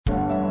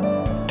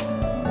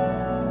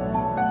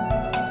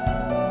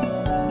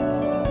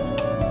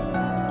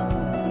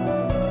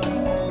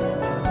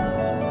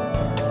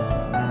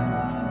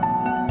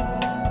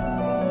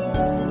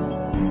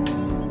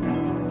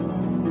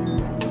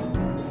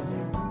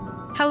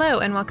Hello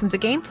and welcome to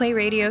Gameplay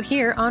Radio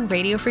here on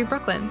Radio Free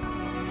Brooklyn.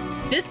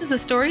 This is a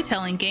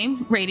storytelling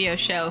game radio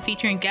show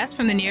featuring guests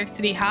from the New York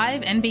City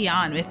Hive and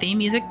beyond with theme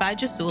music by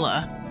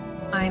Jasula.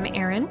 I'm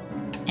Erin.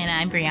 And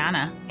I'm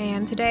Brianna.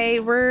 And today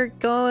we're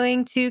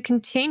going to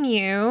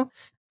continue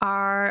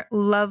our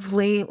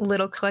lovely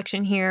little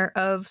collection here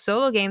of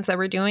solo games that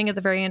we're doing at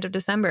the very end of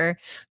December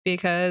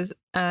because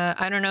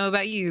I don't know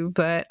about you,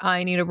 but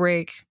I need a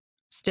break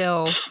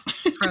still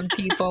from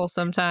people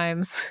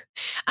sometimes.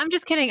 I'm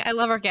just kidding. I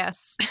love our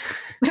guests.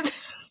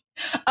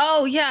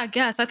 Oh, yeah,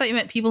 guests. I thought you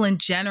meant people in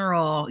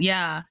general.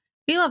 Yeah,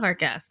 we love our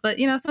guests. But,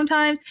 you know,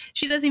 sometimes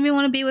she doesn't even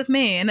want to be with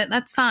me, and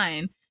that's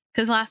fine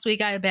because last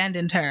week I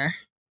abandoned her.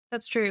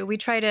 That's true. We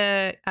try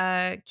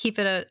to keep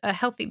it a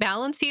healthy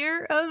balance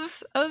here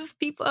of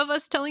people, of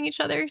us telling each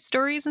other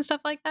stories and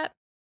stuff like that.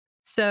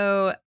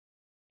 So,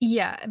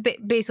 yeah,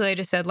 basically I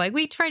just said, like,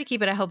 we try to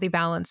keep it a healthy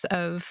balance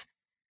of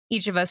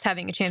each of us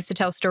having a chance to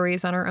tell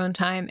stories on our own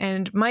time.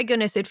 And my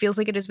goodness, it feels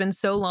like it has been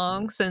so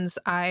long since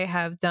I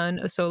have done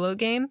a solo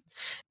game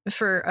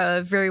for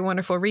a very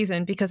wonderful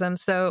reason, because I'm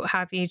so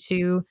happy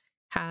to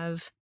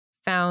have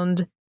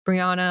found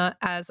Brianna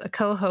as a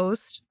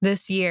co-host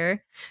this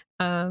year.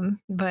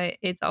 But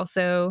it's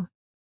also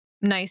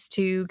nice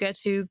to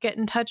get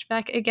in touch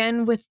back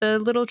again with the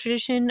little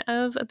tradition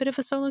of a bit of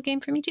a solo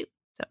game for me too.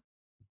 So,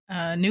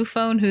 new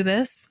phone, who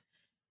this?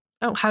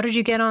 Oh, how did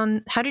you get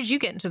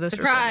into this?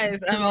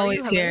 Surprise! I'm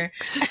always here.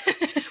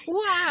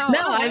 Wow.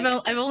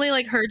 No, I've only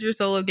like heard your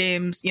solo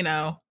games, you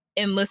know,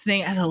 in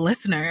listening as a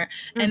listener,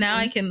 and now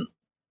I can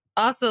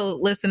also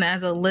listen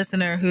as a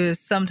listener who is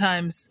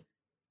sometimes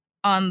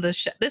on the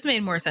show. This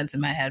made more sense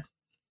in my head.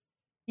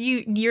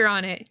 You're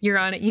on it. You're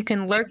on it. You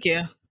can lurk. Thank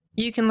you.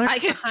 You can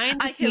lurk behind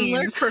the scenes. I can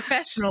lurk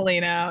professionally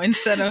now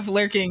instead of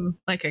lurking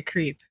like a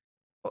creep.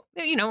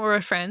 You know,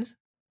 we're friends.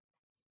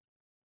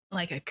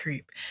 Like a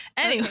creep.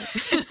 Anyway,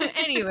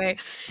 anyway,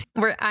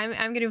 I'm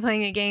going to be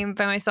playing a game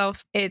by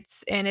myself.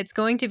 It's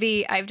going to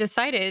be. I've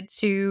decided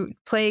to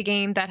play a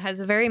game that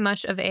has very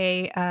much of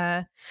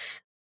a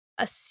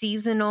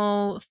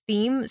seasonal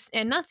theme,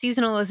 and not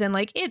seasonal as in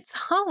like it's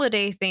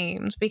holiday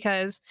themed.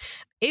 Because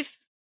if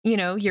you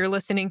know you're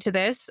listening to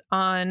this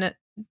on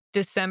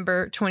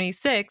December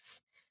 26th,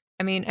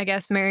 I mean, I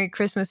guess Merry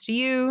Christmas to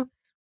you,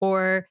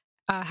 or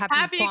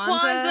Happy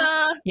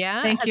Kwanzaa.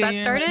 Yeah, thank you. Has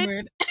that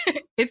started?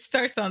 It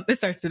starts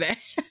today.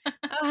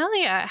 Oh hell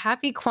yeah!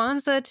 Happy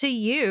Kwanzaa to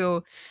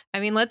you. I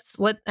mean, let's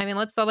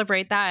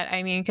celebrate that.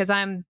 I mean, because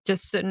I'm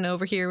just sitting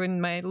over here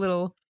in my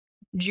little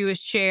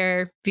Jewish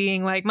chair,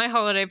 being like, my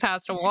holiday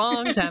passed a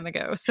long time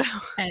ago. So,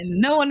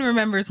 and no one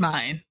remembers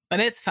mine, but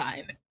it's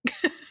fine.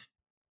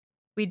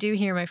 We do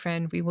here, my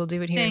friend. We will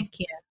do it here. Thank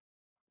you.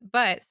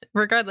 But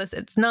regardless,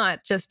 it's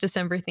not just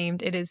December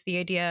themed. It is the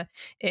idea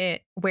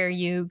where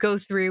you go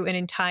through an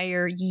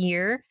entire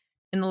year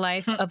in the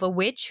life of a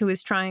witch who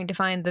is trying to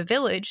find the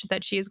village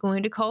that she is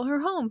going to call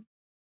her home.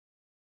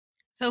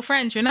 So,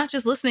 friends, you're not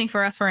just listening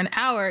for us for an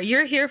hour.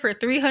 You're here for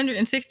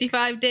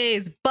 365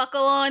 days.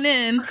 Buckle on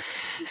in.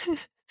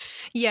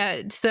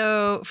 Yeah.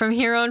 So from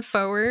here on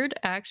forward,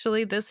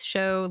 actually, this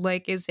show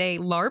is a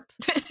LARP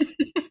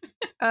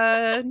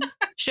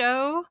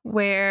show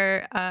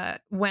where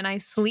when I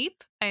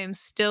sleep, I am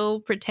still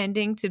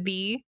pretending to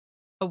be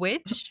a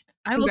witch.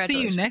 I will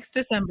see you next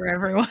December,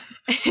 everyone.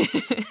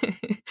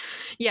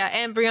 Yeah,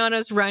 and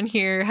Brianna's run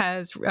here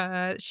has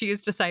she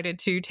has decided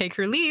to take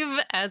her leave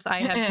as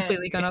I have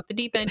completely gone off the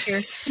deep end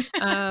here.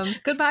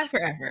 Goodbye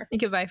forever.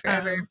 Goodbye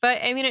forever. But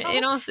I mean,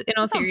 in all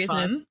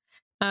seriousness,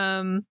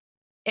 I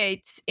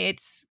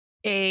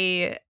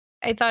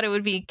thought it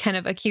would be kind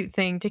of a cute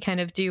thing to kind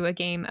of do a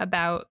game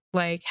about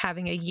like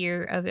having a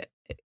year of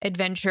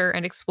adventure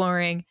and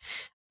exploring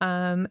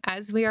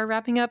as we are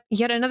wrapping up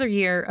yet another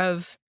year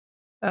of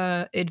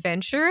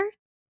adventure.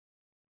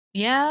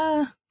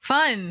 Yeah,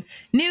 fun,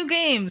 new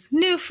games,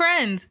 new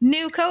friends,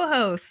 new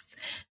co-hosts.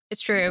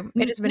 It's true.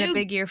 It has been a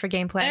big year for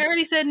gameplay. I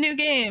already said new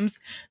games.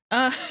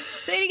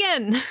 Say it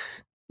again.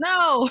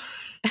 No.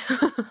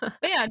 But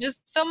yeah,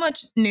 just so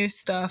much new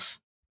stuff.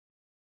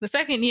 The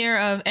second year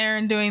of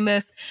Erin doing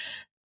this,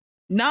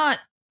 not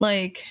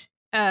like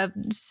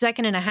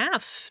second and a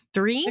half,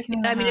 3.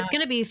 I mean, it's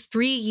going to be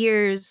 3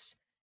 years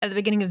at the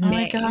beginning of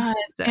May. Oh my god,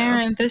 so.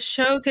 Erin, this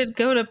show could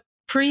go to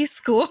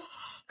preschool.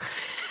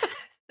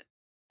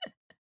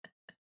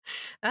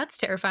 That's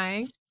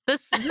terrifying.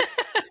 This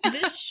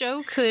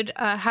show could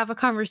have a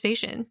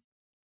conversation.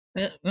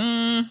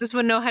 This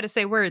would know how to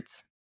say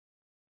words.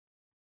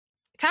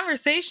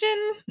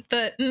 Conversation?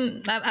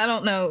 I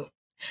don't know.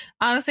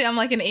 Honestly, I'm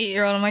like an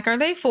 8-year-old. I'm like, are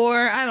they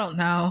 4? I don't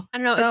know. I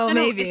don't know. So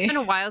maybe it's been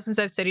a while since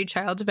I've studied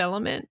child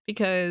development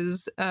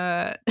because,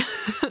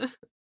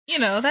 you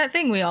know, that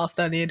thing we all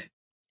studied.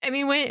 I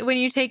mean, when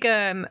you take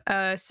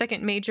a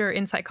second major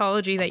in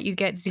psychology that you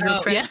get 0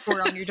 credit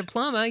for on your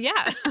diploma,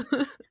 yeah.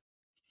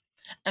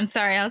 I'm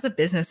sorry, I was a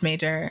business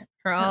major.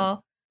 For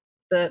all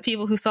the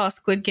people who saw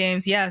Squid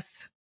Games,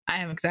 yes, I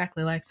am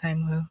exactly like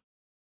Sang-woo.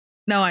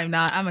 No, I'm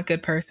not. I'm a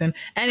good person.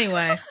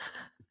 Anyway.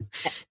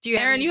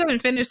 Erin, you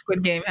haven't finished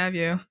Squid Game, have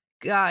you?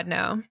 God,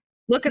 no.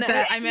 Look at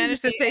that. I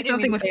managed to say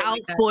something without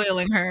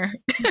spoiling her.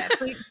 Yeah,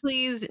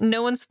 please,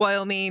 no one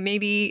spoil me.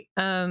 Maybe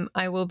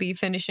I will be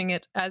finishing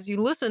it as you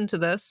listen to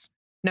this.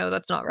 No,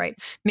 that's not right.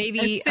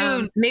 Maybe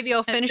maybe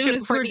I'll finish it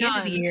before the end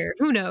of the year.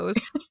 Who knows?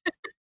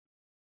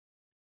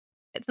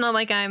 It's not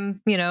like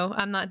I'm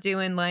not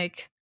doing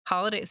like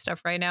holiday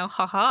stuff right now.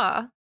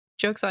 Haha.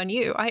 Joke's on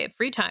you. I have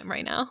free time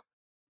right now.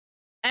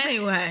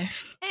 Anyway.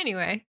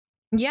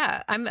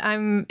 Yeah,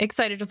 I'm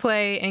excited to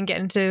play and get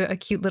into a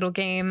cute little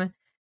game.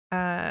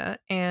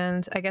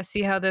 And I guess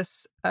see how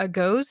this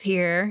goes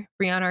here.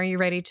 Brianna, are you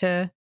ready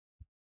to,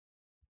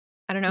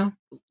 I don't know,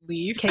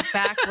 leave, kick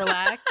back,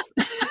 relax?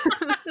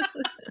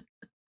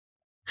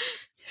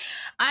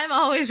 I'm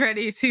always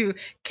ready to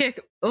kick.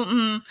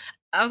 I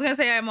was gonna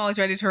say I'm always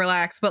ready to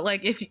relax, but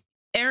like if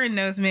Erin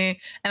knows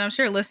me, and I'm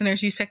sure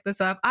listeners, you picked this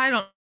up, I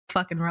don't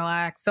fucking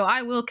relax. So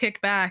I will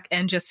kick back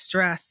and just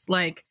stress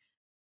like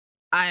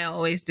I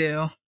always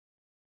do.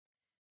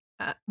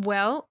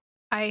 Well,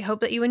 I hope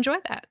that you enjoy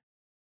that.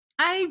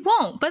 I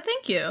won't, but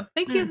thank you.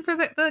 Thank you for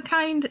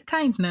the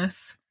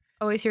kindness.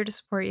 Always here to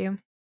support you.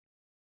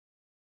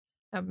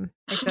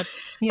 Except,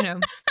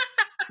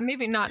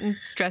 maybe not in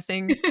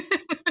stressing.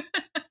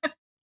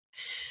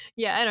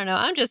 Yeah, I don't know.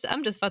 I'm just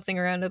futzing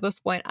around at this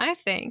point. I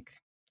think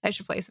I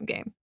should play some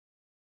game.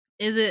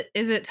 Is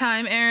it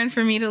time, Erin,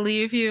 for me to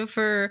leave you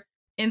for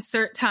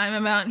insert time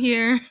amount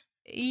here?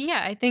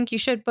 Yeah, I think you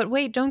should. But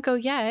wait, don't go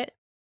yet,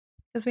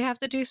 because we have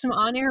to do some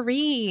on-air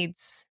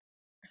reads.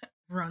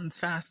 Runs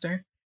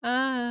faster.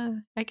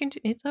 I can do,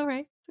 it's all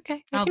right. It's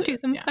okay. I can do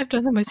them. Yeah. I've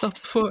done them myself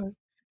before.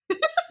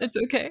 It's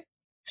okay.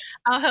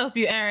 I'll help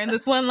you, Erin.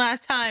 This one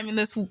last time in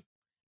this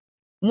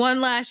one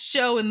last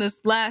show in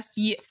this last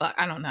year. Fuck,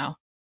 I don't know.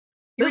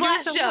 The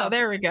last show. Well.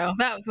 There we go.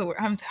 That was the word.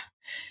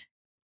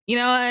 You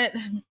know what?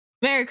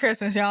 Merry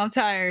Christmas, y'all. I'm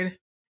tired.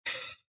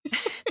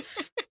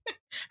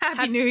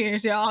 Happy New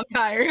Year's, y'all. I'm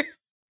tired.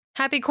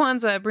 Happy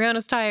Kwanzaa.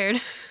 Brianna's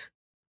tired.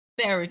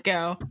 There we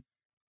go.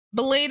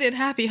 Belated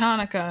Happy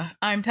Hanukkah.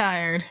 I'm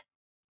tired.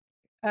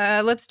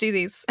 Let's do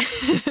these.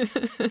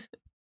 And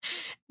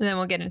then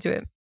we'll get into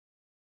it.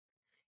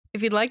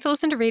 If you'd like to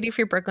listen to Radio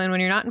Free Brooklyn when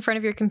you're not in front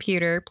of your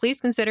computer,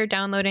 please consider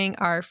downloading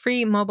our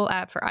free mobile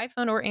app for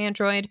iPhone or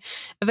Android,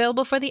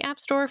 available for the App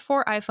Store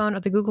for iPhone or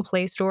the Google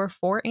Play Store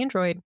for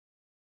Android.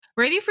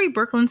 Radio Free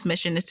Brooklyn's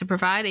mission is to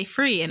provide a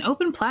free and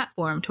open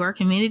platform to our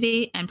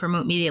community and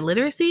promote media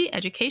literacy,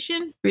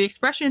 education, free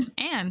expression,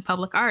 and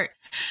public art.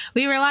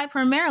 We rely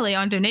primarily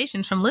on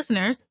donations from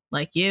listeners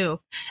like you.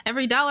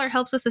 Every dollar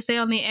helps us to stay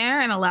on the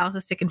air and allows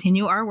us to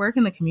continue our work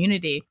in the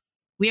community.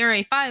 We are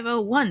a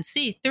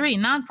 501c3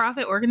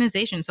 nonprofit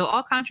organization, so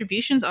all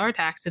contributions are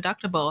tax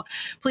deductible.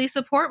 Please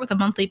support with a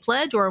monthly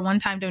pledge or a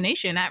one-time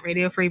donation at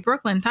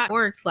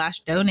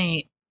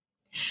radiofreebrooklyn.org/donate.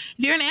 If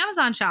you're an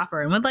Amazon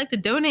shopper and would like to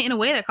donate in a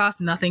way that costs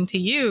nothing to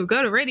you,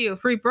 go to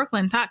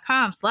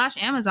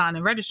radiofreebrooklyn.com/Amazon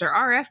and register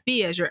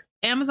RFB as your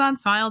Amazon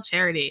Smile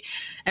charity.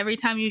 Every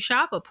time you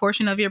shop, a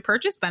portion of your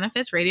purchase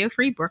benefits Radio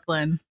Free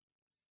Brooklyn.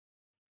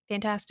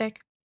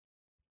 Fantastic.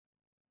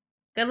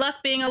 Good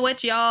luck being a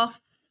witch, y'all.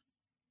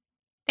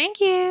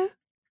 Thank you.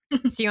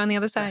 See you on the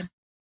other side.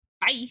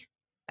 Bye.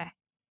 Bye.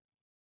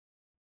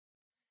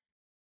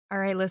 All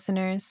right,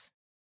 listeners.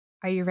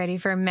 Are you ready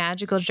for a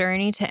magical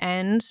journey to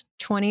end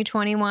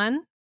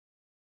 2021?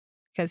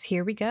 Because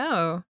here we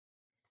go.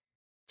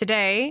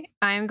 Today,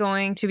 I'm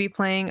going to be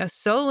playing a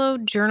solo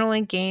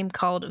journaling game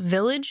called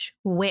Village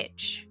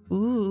Witch.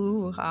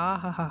 Ooh, ha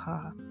ha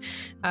ha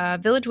ha.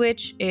 Village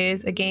Witch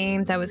is a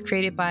game that was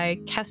created by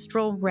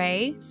Kestrel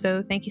Ray.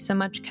 So thank you so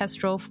much,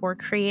 Kestrel, for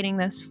creating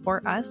this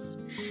for us.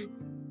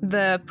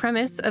 The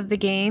premise of the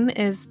game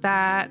is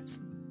that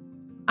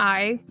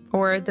I,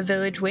 or the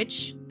Village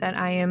Witch that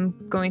I am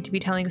going to be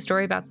telling a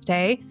story about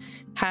today,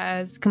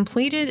 has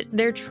completed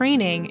their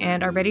training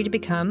and are ready to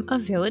become a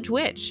village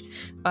witch.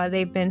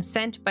 They've been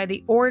sent by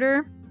the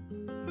Order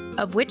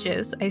of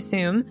Witches, I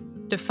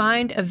assume, to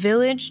find a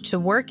village to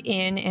work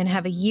in and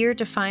have a year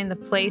to find the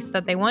place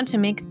that they want to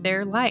make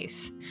their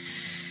life.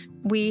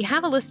 We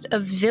have a list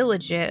of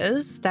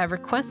villages that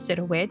requested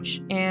a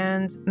witch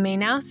and may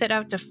now set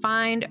out to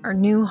find our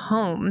new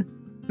home.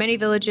 Many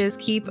villages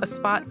keep a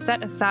spot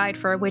set aside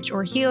for a witch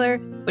or healer,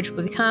 which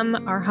will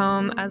become our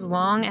home as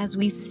long as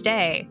we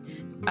stay.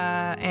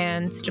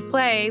 And to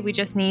play, we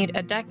just need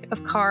a deck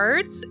of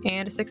cards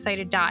and a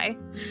 6-sided die.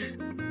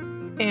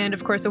 And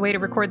of course, a way to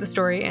record the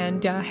story.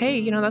 And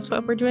hey, that's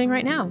what we're doing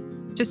right now.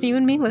 Just you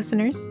and me,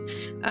 listeners.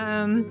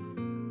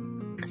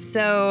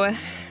 So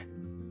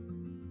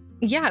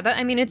yeah,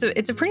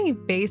 it's a pretty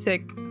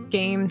basic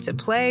game to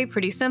play.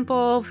 Pretty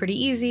simple, pretty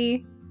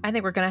easy. I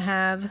think we're going to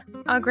have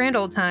a grand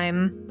old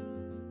time.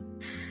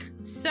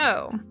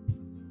 So,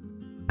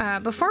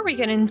 before we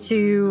get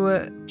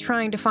into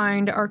trying to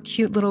find our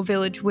cute little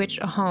village witch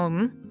a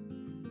home,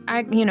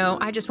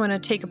 I just want to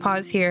take a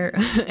pause here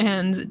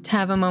and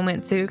have a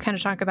moment to kind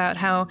of talk about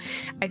how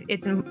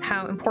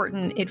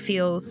important it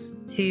feels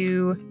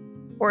to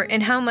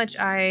and how much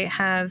I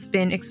have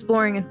been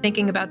exploring and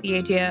thinking about the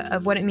idea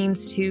of what it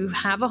means to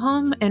have a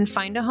home and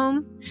find a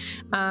home,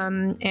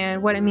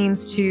 and what it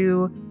means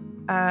to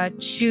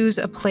choose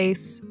a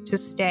place to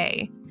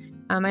stay.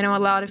 I know a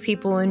lot of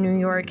people in New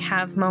York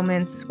have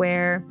moments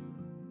where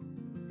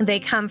they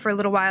come for a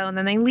little while and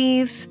then they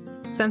leave.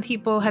 Some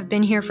people have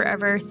been here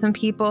forever. Some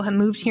people have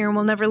moved here and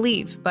will never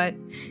leave. But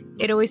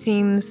it always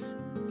seems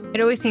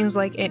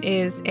like it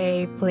is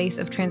a place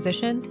of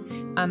transition.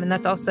 And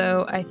that's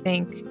also, I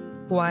think,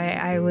 why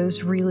I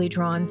was really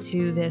drawn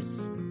to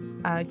this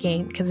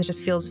game, because it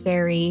just feels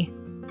very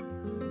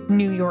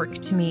New York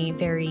to me,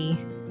 very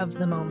of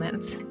the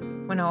moment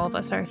when all of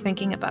us are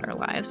thinking about our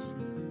lives.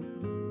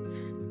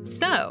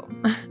 So,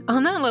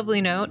 on that lovely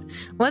note,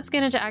 let's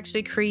get into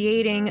actually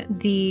creating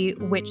the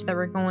witch that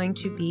we're going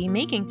to be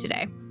making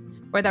today,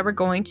 or that we're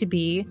going to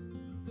be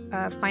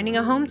finding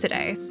a home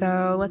today.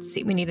 So let's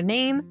see, we need a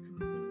name,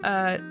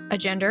 a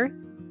gender,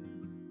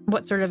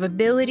 what sort of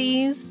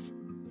abilities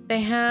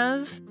they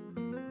have,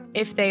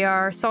 if they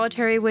are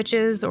solitary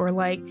witches or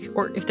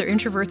if they're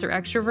introverts or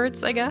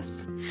extroverts, I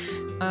guess,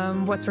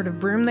 what sort of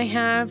broom they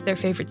have, their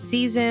favorite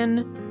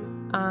season,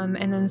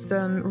 and then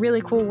some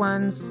really cool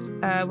ones,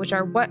 which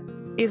are what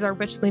is our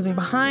witch leaving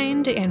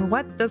behind and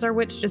what does our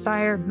witch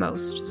desire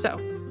most. So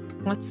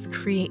let's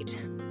create.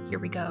 Here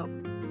we go.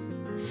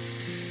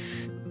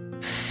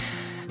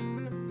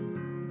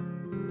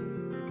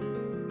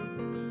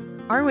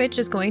 Our witch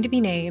is going to be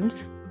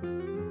named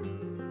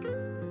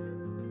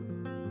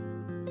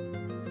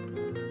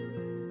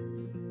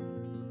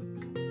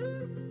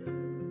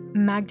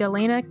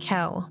Magdalena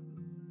Kell.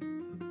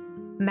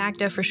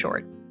 Magda for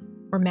short,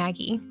 or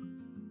Maggie.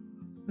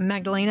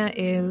 Magdalena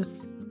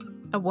is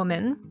a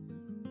woman.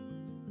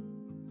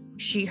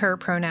 She, her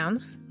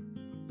pronouns.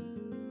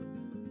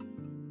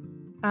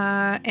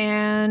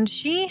 And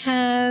she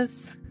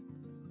has...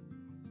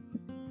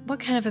 What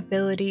kind of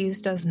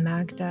abilities does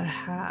Magda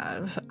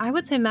have? I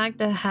would say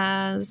Magda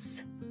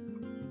has...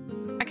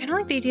 I kind of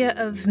like the idea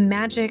of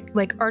magic,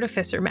 like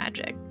artificer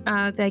magic.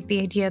 Like the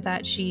idea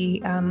that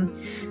she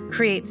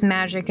creates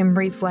magic and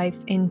breathes life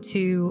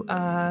into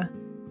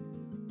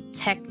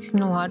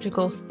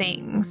technological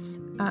things.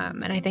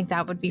 And I think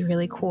that would be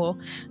really cool,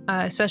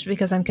 especially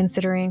because I'm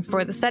considering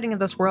for the setting of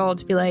this world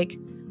to be like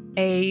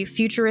a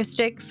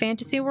futuristic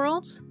fantasy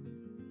world.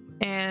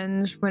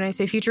 And when I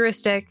say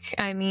futuristic,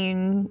 I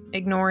mean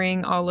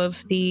ignoring all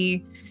of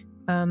the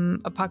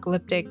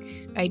apocalyptic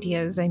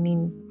ideas. I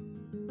mean,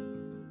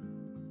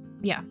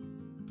 yeah.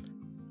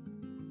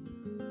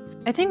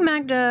 I think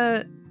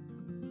Magda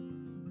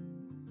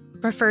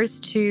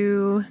prefers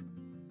to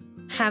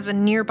have a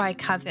nearby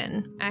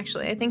coven,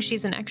 actually. I think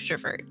she's an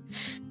extrovert.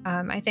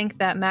 I think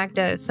that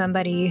Magda is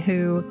somebody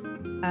who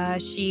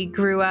she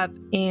grew up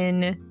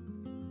in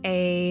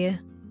a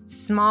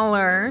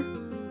smaller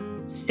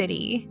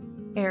city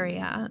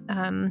area,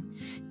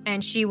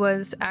 and she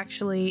was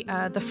actually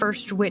the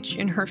first witch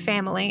in her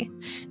family,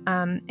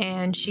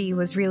 and she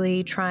was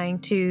really trying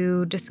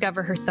to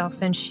discover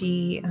herself, and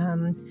she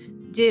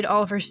did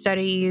all of her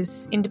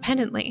studies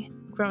independently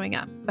growing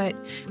up. But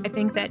I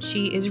think that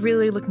she is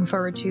really looking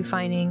forward to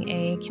finding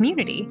a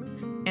community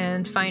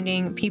and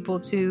finding people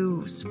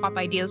to swap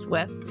ideas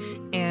with,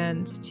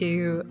 and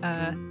to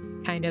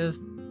kind of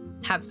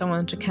have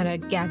someone to kind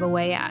of gab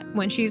away at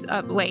when she's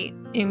up late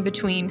in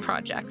between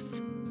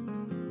projects.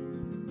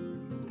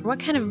 What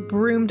kind of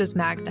broom does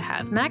Magda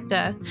have?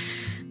 Magda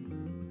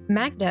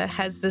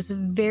has this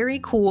very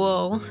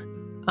cool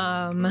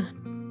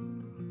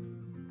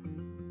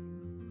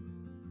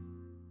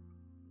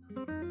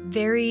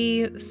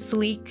very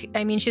sleek.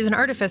 I mean, she's an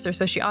artificer,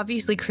 so she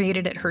obviously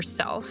created it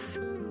herself.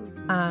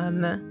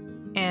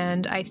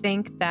 And I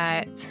think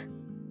that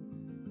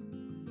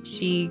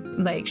she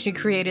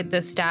created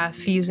this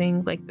staff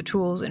using like the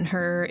tools in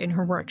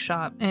her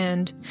workshop,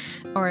 and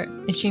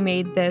she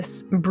made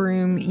this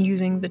broom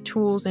using the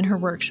tools in her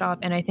workshop.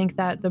 And I think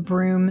that the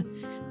broom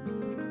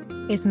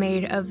is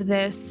made of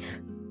this.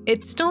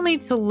 It's still made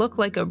to look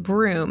like a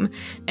broom,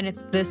 and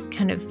it's this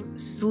kind of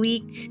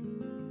sleek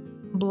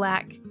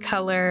black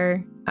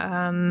color,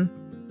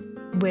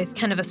 with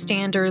kind of a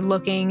standard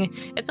looking,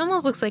 it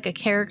almost looks like a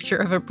caricature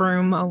of a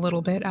broom a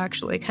little bit,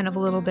 actually, kind of a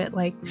little bit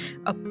like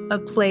a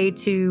play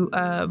to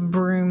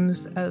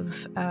brooms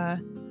of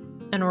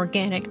an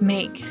organic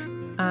make.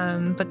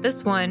 But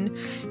this one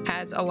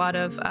has a lot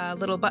of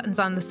little buttons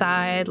on the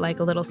side, like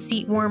a little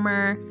seat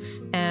warmer,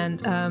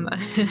 and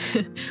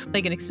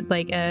like an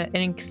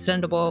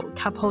extendable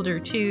cup holder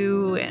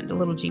too, and a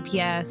little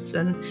GPS.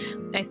 And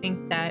I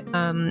think that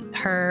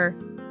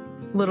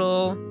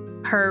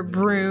her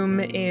broom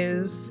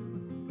is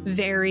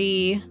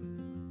very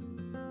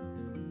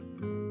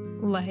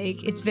like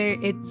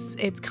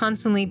it's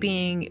constantly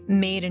being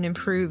made and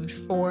improved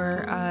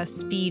for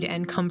speed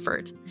and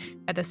comfort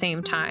at the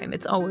same time.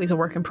 It's always a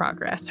work in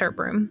progress, her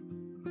broom.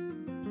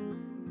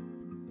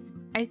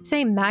 I'd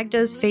say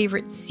Magda's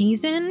favorite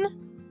season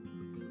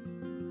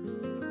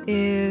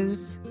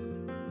is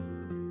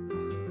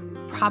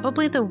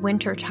probably the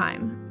winter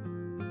time.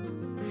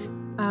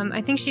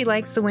 I think she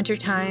likes the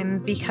wintertime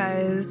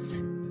because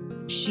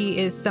she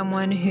is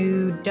someone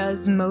who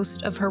does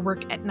most of her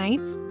work at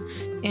night.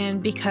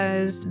 And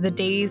because the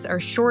days are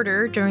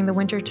shorter during the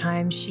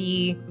wintertime,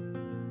 she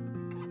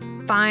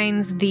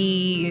finds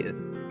the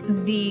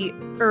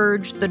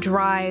urge, the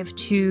drive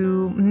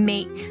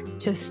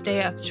to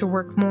stay up to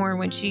work more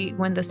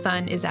when the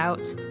sun is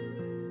out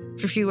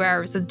for a few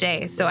hours of the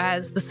day. So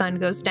as the sun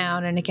goes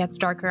down and it gets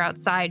darker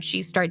outside,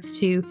 she starts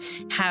to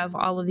have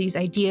all of these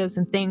ideas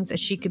and things that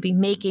she could be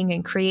making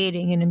and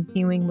creating and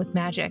imbuing with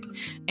magic.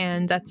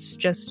 And that's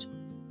just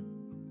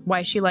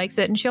why she likes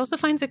it. And she also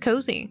finds it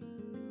cozy.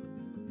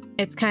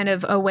 It's kind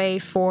of a way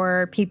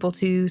for people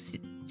to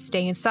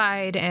stay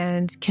inside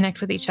and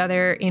connect with each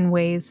other in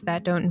ways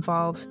that don't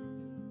involve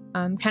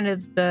kind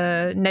of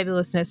the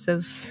nebulousness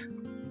of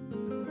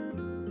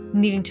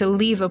needing to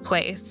leave a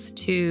place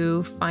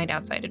to find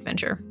outside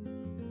adventure,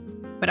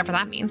 whatever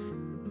that means.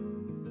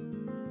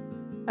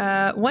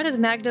 What is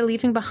Magda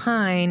leaving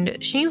behind?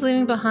 She's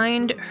leaving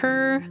behind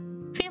her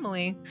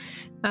family.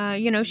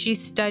 She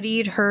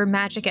studied her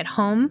magic at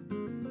home,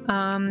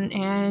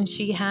 and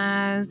she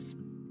has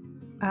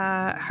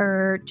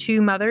her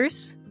 2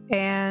 mothers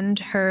and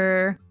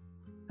her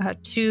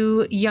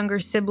 2 younger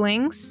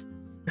siblings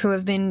who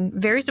have been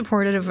very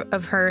supportive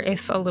of her,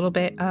 if a little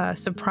bit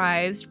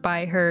surprised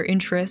by her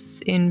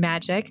interests in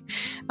magic.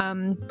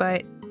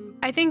 But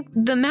I think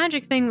the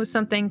magic thing was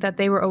something that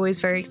they were always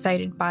very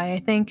excited by. I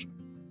think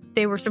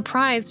they were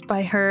surprised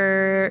by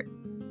her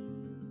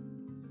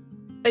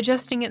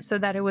adjusting it so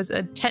that it was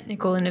a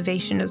technical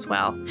innovation as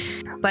well.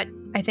 But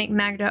I think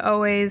Magda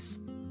always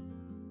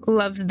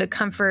loved the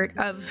comfort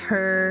of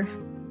her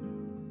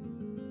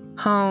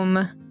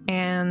home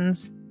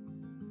and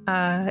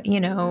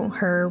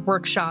her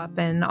workshop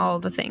and all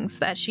the things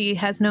that she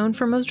has known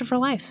for most of her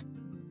life.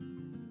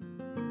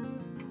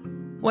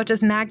 What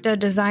does Magda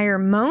desire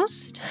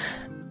most?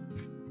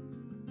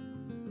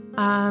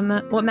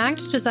 What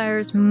Magda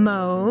desires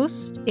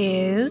most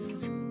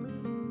is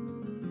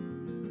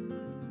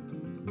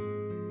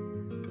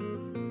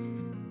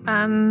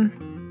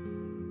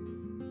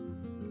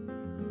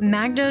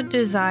Magda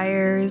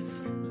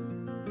desires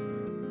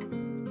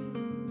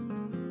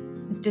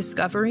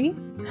discovery.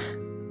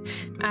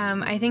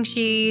 I think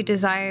she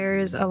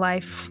desires a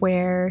life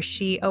where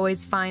she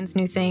always finds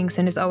new things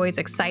and is always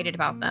excited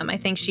about them. I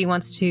think she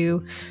wants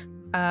to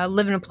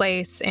live in a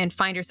place and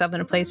find herself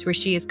in a place where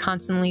she is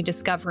constantly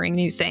discovering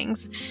new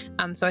things.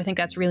 So I think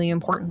that's really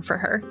important for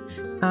her.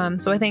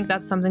 So I think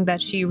that's something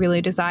that she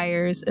really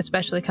desires,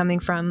 especially coming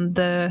from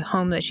the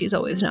home that she's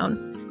always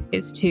known,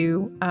 is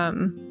to,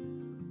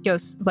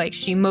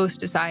 she most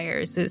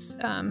desires is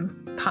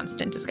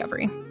constant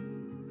discovery.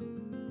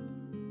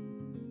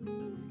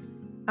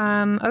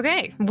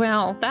 Okay,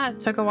 well, that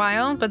took a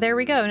while, but there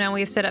we go. Now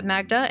we've set up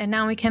Magda, and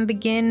now we can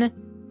begin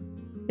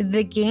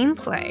the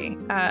gameplay.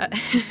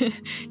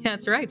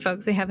 That's right,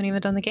 folks. We haven't even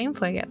done the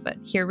gameplay yet, but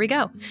here we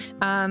go.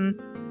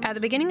 At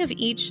the beginning of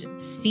each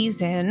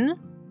season,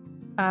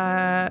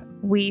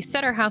 we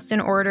set our house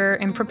in order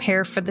and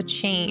prepare for the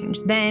change.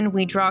 Then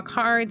we draw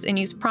cards and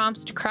use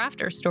prompts to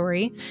craft our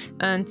story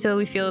until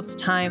we feel it's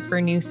time for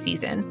a new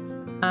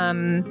season.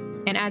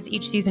 And as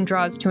each season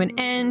draws to an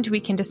end, we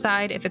can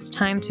decide if it's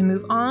time to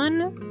move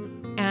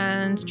on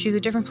and choose a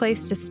different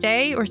place to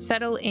stay or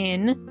settle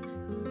in,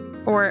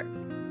 or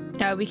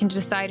we can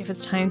decide if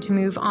it's time to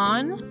move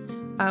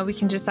on. We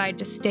can decide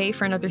to stay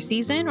for another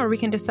season, or we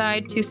can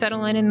decide to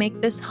settle in and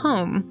make this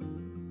home.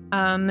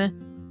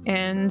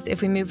 And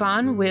if we move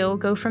on, we'll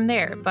go from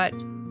there. But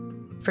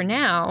for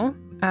now,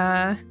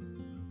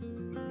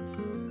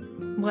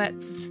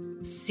 let's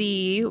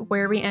see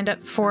where we end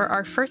up for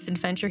our first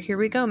adventure. Here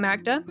we go,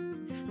 Magda.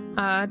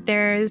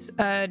 There's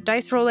a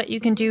dice roll that you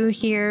can do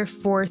here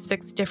for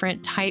 6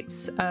 different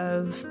types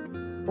of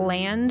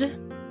land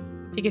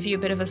to give you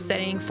a bit of a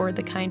setting for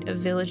the kind of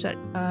village that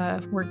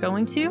we're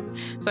going to.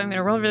 So I'm going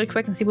to roll really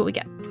quick and see what we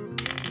get.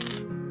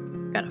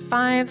 Got a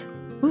 5.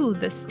 Ooh,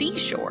 the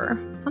seashore.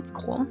 That's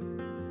cool.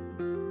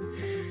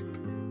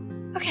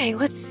 Okay,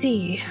 let's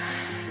see.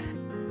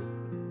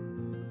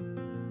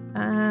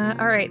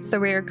 All right, so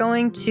we are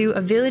going to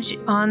a village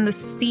on the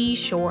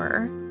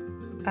seashore.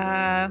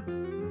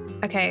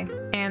 Okay,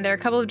 and there are a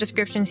couple of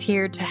descriptions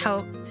here to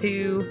help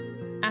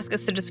to ask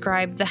us to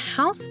describe the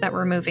house that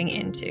we're moving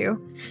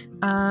into.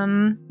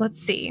 Let's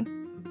see.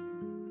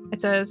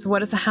 It says,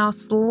 what is the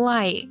house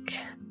like?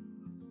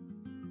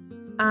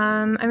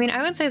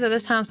 I would say that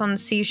this house on the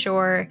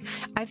seashore,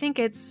 I think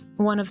it's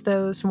one of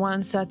those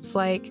ones that's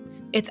like,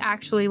 it's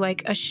actually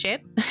like a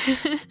ship.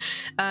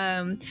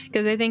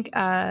 Because I think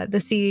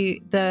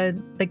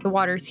the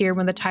waters here,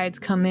 when the tides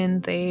come in,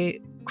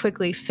 they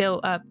quickly fill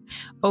up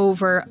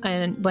over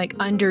and like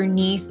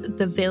underneath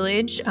the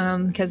village,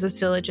 because this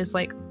village is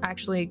like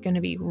actually going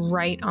to be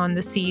right on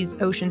the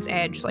ocean's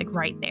edge, like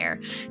right there.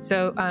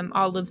 So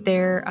all of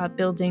their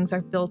buildings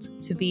are built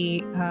to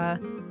be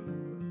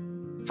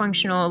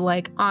functional,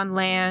 like on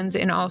land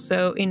and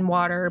also in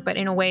water, but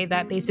in a way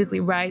that basically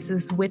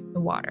rises with the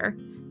water.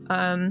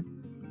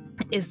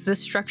 Is this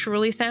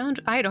structurally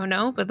sound? I don't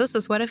know, but this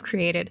is what I've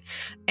created.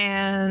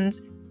 And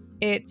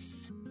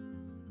it's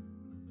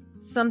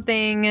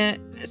something,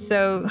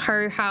 so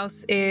her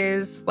house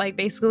is like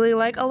basically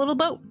like a little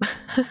boat.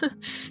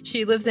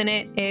 She lives in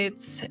it.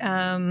 It's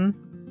I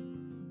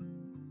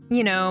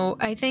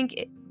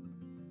think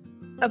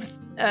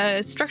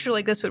a structure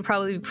like this would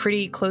probably be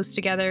pretty close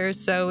together,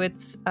 so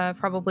it's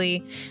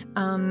probably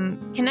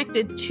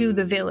connected to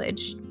the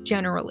village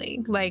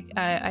generally. Like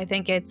I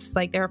think it's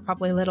like there are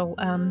probably little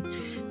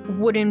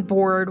wooden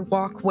board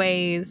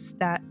walkways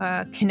that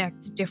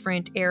connect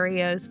different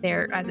areas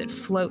there as it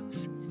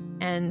floats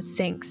and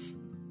sinks.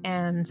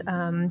 And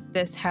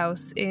this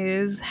house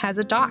has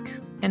a dock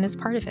and is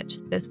part of it,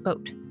 this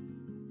boat.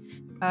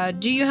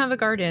 Do you have a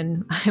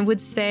garden? I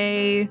would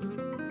say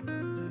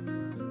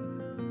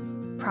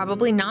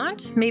probably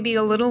not. Maybe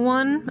a little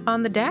one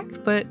on the deck,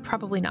 but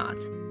probably not.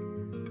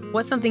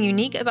 What's something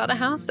unique about the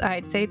house?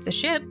 I'd say it's a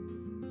ship.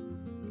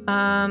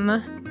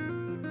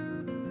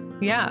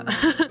 Yeah.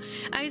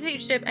 I would say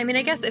ship. I mean,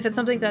 I guess if it's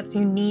something that's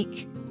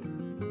unique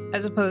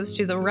as opposed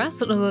to the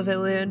rest of the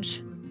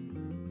village,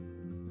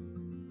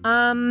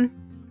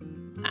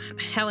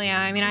 hell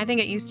yeah. I mean, I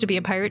think it used to be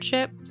a pirate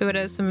ship, so it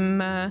has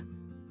some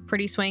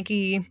pretty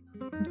swanky,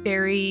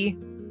 very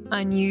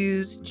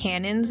unused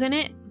cannons in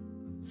it.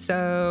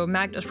 So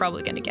Magda's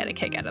probably going to get a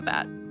kick out of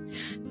that.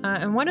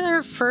 And what is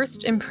her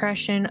first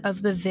impression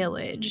of the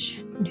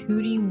village? And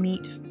who do you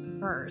meet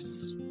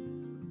first?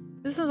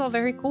 This is all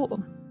very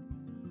cool.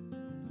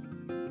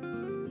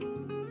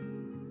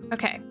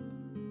 Okay.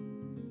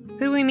 Who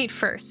do we meet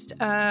first?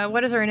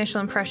 What is our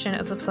initial impression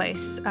of the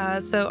place?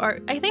 So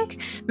I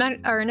think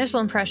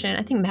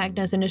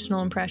Magda's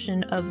initial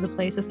impression of the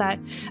place is that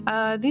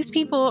these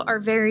people are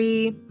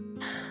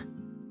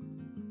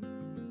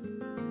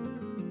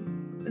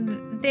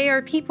they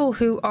are people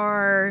who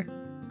are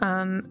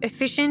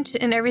efficient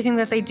in everything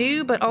that they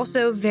do, but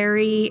also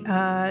very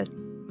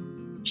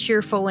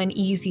cheerful and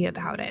easy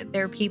about it.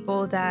 They're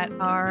people that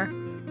are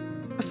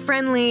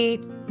friendly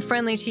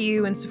to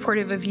you and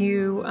supportive of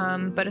you,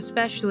 but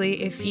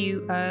especially if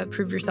you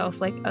prove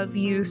yourself like of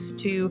use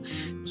to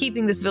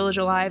keeping this village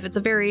alive. It's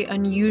a very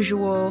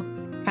unusual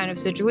kind of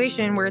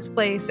situation where its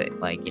place, it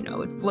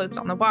floats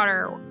on the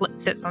water or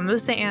sits on the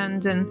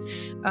sand, and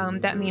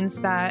that means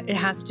that it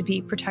has to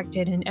be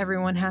protected and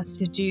everyone has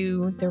to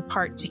do their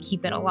part to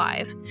keep it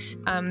alive.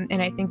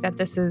 And I think that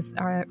this is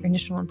our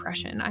initial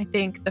impression. I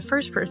think the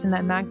first person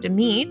that Magda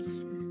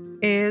meets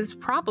is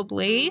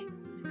probably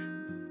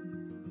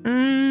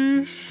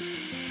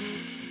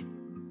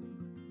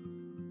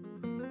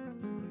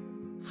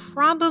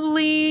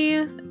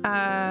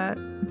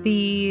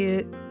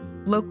the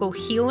local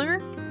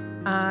healer.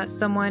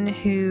 Someone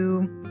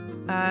who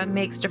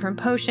makes different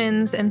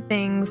potions and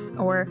things,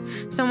 or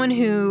someone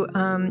who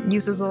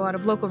uses a lot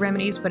of local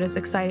remedies but is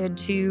excited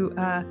to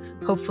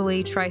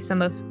hopefully try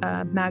some of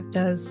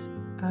Magda's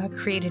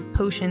created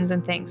potions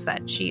and things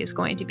that she is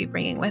going to be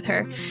bringing with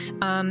her.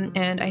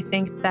 And I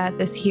think that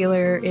this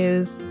healer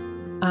is,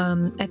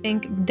 I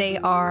think they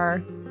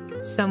are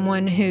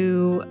someone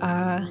who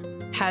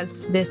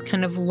has this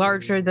kind of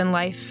larger than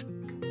life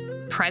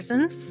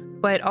presence,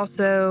 but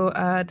also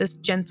this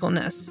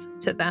gentleness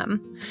to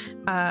them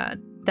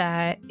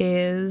that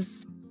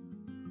is,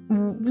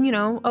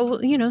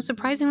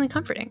 surprisingly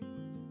comforting.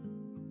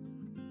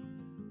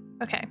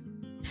 Okay,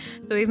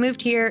 so we've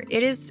moved here.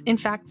 It is, in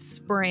fact,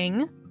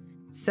 spring.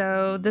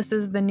 So this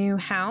is the new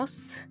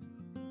house.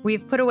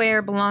 We've put away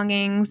our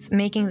belongings,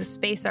 making the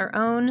space our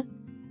own.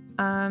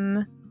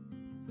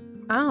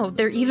 Oh,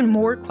 there are even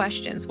more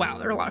questions. Wow,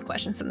 there are a lot of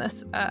questions in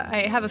this.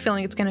 I have a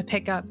feeling it's going to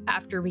pick up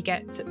after we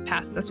get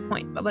past this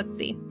point, but let's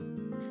see.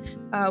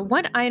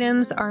 What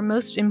items are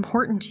most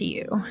important to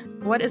you?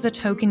 What is a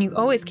token you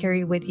always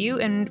carry with you?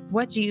 And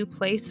what do you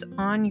place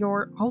on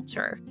your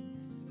altar?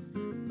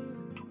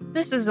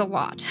 This is a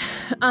lot.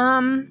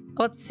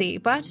 Let's see.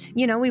 But,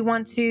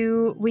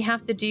 we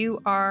have to do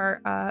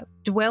our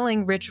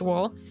dwelling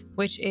ritual,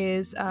 which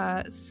is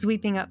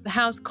sweeping up the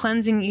house,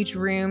 cleansing each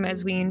room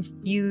as we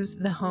infuse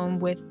the home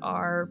with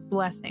our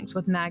blessings,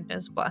 with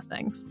Magda's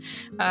blessings.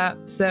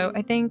 So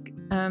I think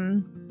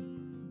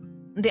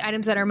the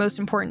items that are most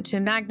important to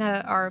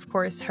Magda are, of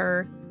course,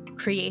 her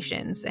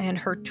creations and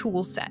her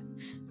tool set,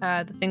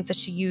 the things that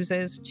she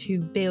uses to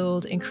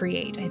build and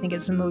create. I think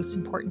is the most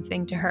important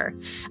thing to her.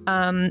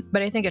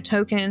 But I think a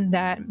token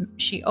that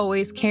she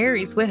always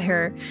carries with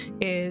her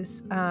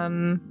is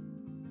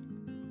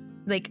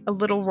like a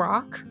little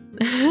rock.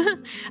 I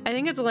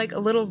think it's like a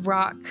little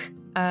rock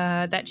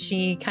that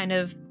she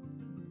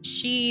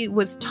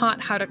was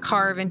taught how to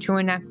carve into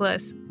a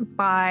necklace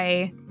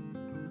by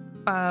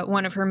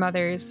one of her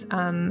mothers,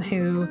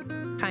 who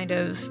kind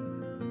of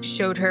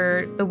showed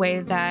her the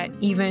way that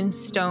even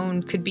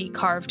stone could be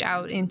carved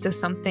out into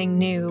something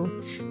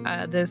new.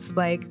 This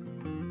like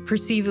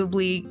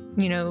perceivably,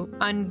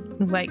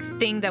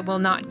 thing that will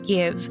not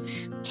give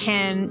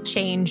can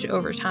change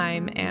over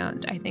time.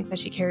 And I think that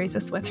she carries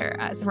this with her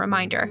as a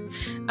reminder.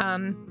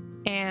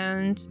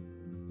 And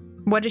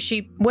what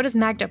does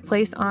Magda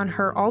place on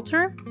her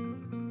altar?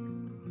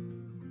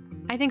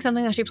 I think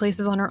something that she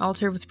places on her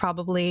altar was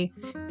probably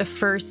the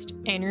first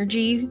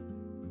energy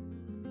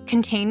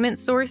containment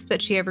source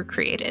that she ever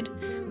created.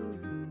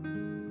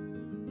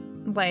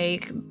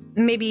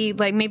 Maybe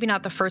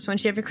not the first one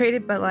she ever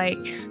created, but like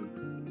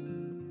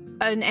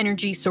an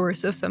energy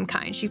source of some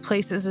kind. She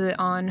places it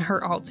on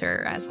her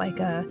altar as like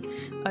a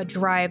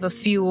drive, a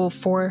fuel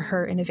for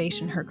her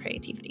innovation, her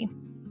creativity.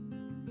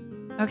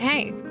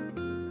 Okay.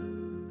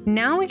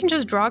 Now we can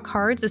just draw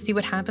cards to see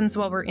what happens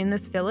while we're in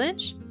this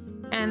village,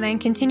 and then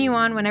continue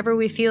on whenever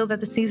we feel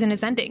that the season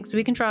is ending. So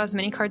we can draw as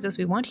many cards as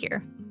we want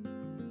here.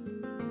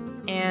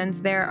 And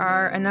there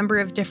are a number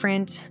of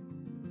different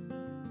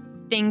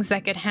things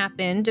that could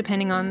happen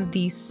depending on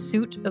the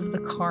suit of the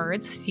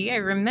cards. See, I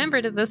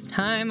remembered it this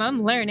time.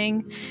 I'm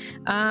learning.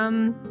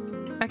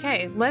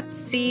 Okay, let's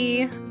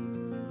see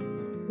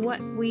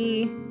what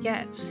we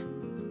get.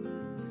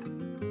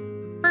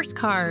 First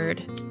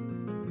card.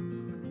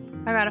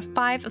 I got a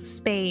 5 of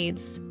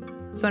spades.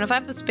 So in a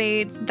 5 of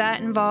spades,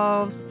 that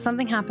involves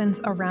something happens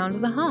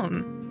around the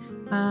home.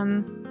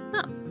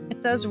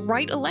 It says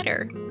write a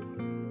letter.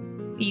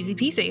 Easy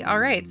peasy. All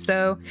right.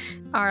 So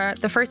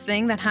the first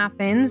thing that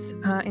happens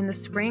in the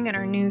spring at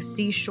our new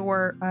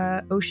seashore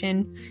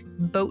ocean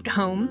boat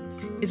home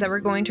is that we're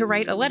going to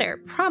write a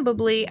letter.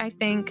 Probably, I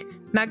think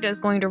Magda is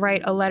going to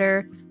write a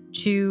letter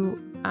to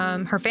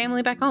her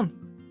family back home.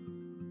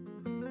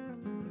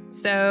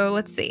 So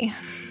let's see.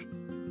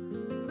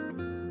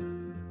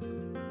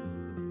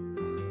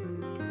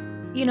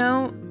 You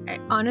know, I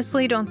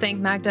honestly don't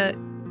think Magda,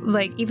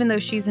 like, even though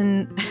she's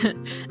an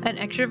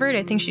extrovert,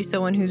 I think she's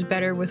someone who's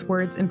better with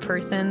words in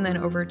person than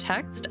over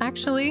text,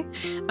 actually.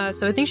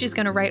 So I think she's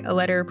going to write a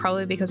letter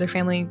probably because her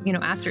family,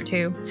 asked her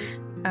to.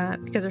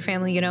 Because her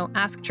family,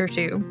 asked her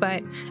to.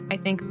 But I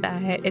think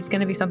that it's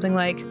going to be something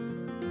like,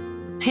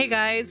 hey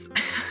guys,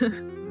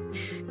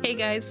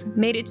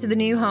 made it to the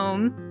new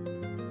home.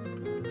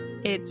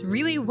 It's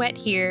really wet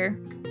here.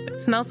 It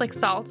smells like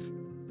salt.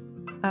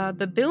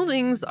 The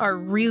buildings are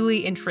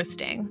really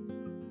interesting.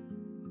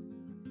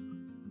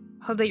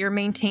 Hope that you're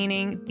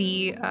maintaining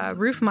the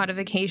roof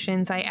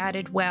modifications I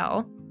added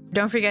well.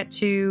 Don't forget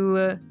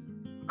to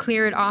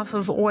clear it off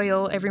of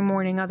oil every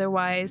morning,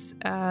 otherwise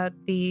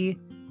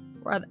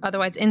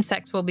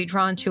insects will be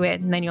drawn to it,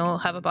 and then you'll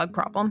have a bug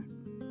problem.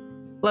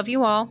 Love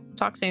you all.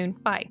 Talk soon.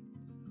 Bye.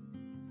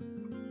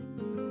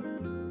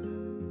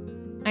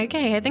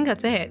 Okay, I think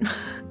that's it.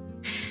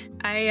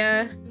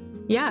 I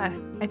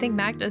think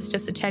Magda's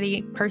just a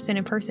chatty person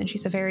in person.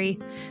 She's a very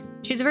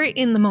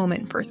in the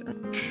moment person.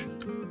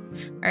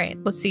 All right,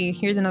 let's see.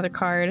 Here's another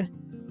card.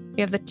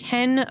 We have the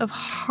 10 of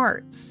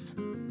Hearts.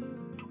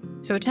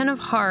 So a 10 of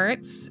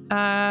Hearts,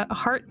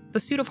 the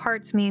suit of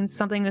hearts means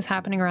something is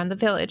happening around the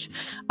village.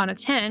 On a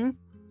 10,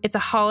 it's a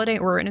holiday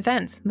or an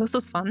event. This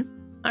is fun.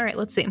 All right,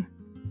 let's see.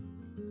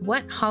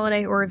 What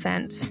holiday or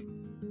event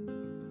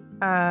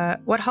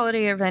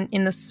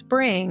in the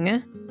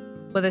spring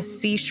will the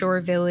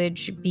seashore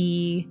village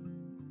be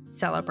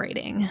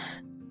celebrating?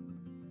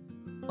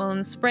 Well, in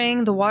the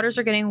spring, the waters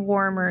are getting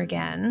warmer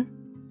again,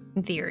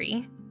 in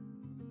theory.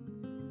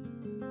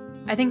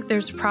 I think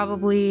there's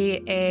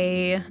probably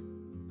a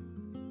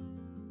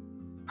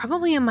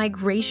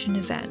migration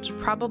event.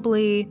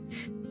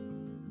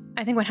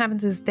 I think what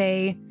happens is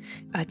they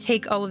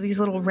take all of these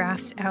little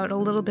rafts out a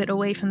little bit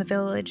away from the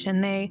village,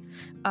 and they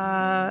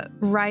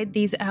ride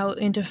these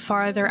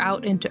farther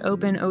out into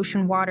open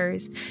ocean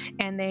waters,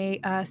 and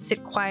they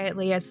sit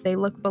quietly as they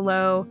look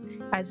below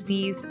as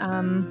these,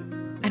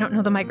 I don't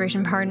know the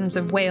migration patterns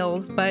of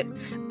whales, but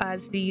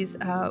as these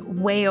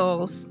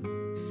whales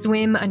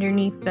swim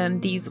underneath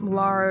them, these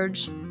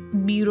large,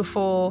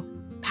 beautiful,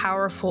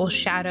 powerful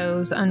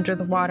shadows under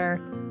the water,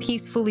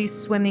 peacefully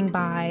swimming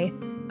by.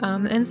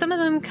 And some of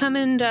them come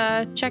and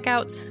check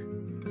out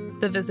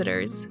the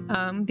visitors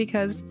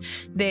because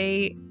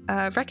they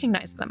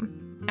recognize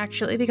them,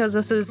 actually, because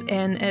this is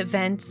an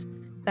event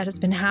that has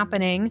been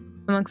happening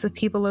amongst the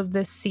people of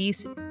this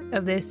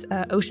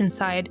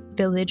oceanside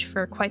village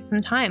for quite some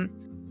time.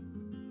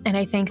 And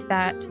I think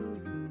that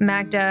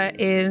Magda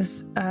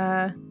is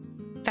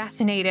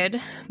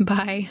fascinated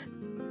by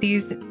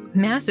these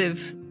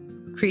massive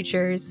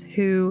creatures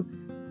who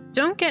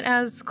don't get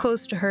as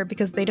close to her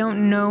because they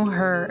don't know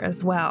her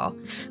as well.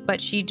 But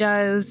she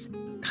does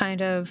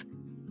kind of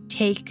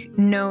take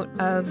note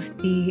of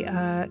the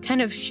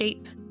kind of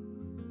shape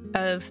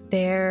of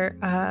their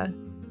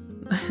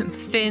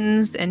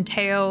fins and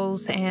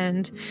tails,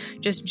 and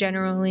just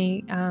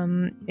generally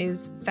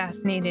is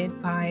fascinated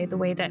by the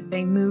way that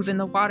they move in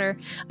the water.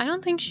 I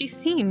don't think she's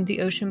seen the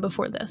ocean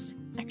before this,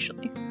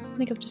 actually. I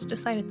think I've just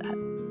decided that.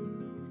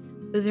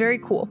 It was very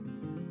cool.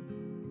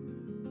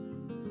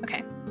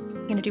 Okay,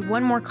 I'm going to do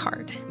one more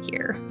card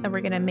here, and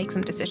we're going to make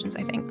some decisions,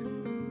 I think.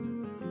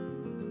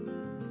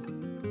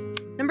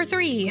 Number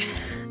 3,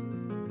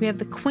 we have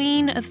the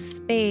Queen of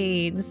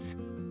Spades.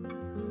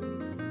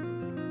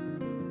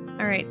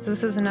 All right, so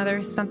this is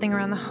another something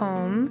around the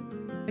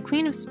home. The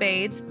Queen of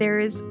Spades, there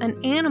is an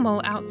animal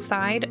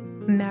outside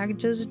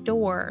Magda's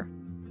door.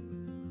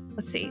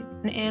 Let's see,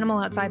 an animal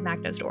outside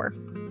Magda's door.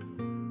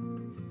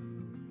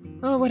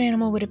 Oh, what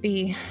animal would it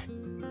be?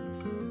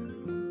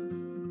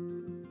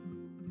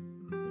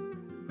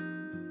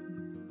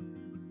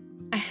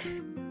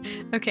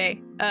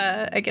 Okay,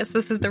 I guess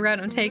this is the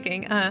route I'm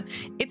taking.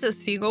 It's a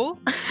seagull.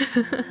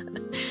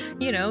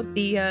 You know,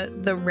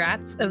 the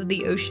rats of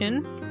the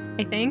ocean,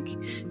 I think.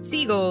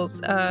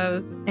 Seagulls,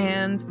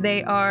 and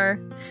they are,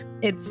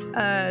 it's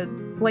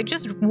like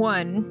just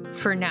one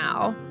for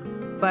now.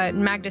 But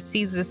Magda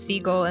sees the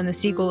seagull, and the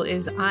seagull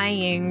is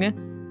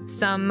eyeing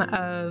some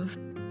of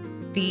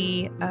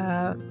the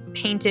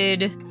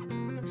painted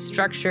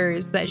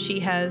structures that she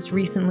has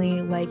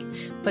recently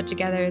put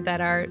together that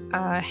are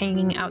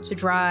hanging out to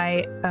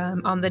dry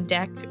on the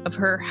deck of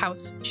her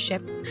house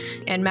ship.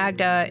 And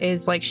Magda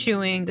is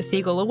shooing the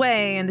seagull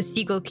away, and the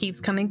seagull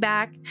keeps coming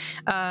back.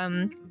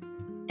 And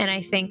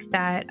I think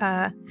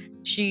that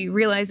she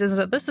realizes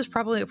that this is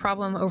probably a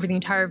problem over the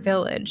entire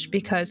village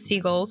because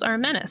seagulls are a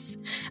menace.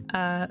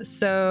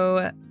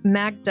 So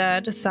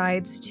Magda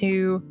decides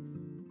to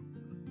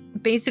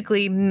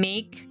basically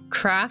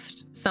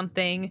craft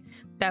something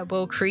that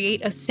will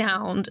create a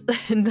sound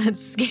that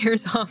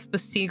scares off the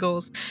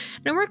seagulls.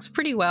 And it works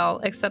pretty well,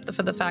 except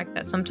for the fact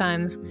that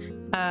sometimes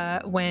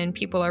when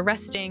people are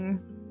resting,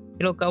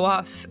 it'll go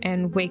off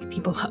and wake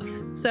people up.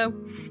 So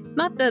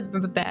not the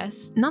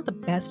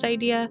best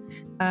idea,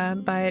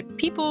 but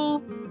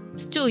people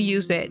still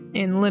use it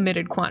in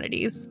limited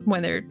quantities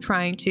when they're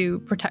trying to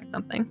protect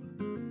something.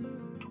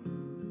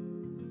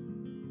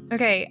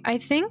 Okay, I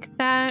think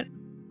that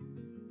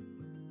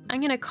I'm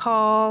going to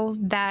call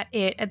that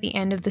it at the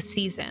end of the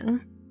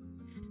season.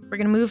 We're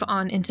going to move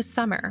on into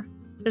summer.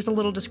 There's a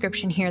little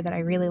description here that I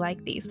really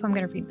like these, so I'm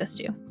going to read this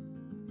to you.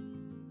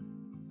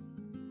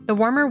 The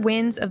warmer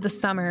winds of the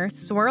summer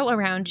swirl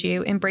around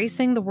you,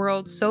 embracing the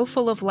world so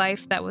full of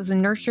life that was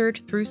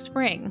nurtured through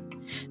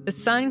spring. The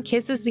sun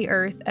kisses the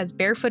earth as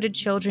barefooted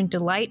children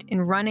delight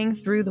in running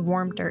through the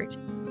warm dirt.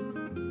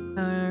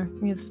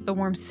 It's the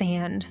warm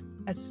sand,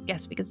 I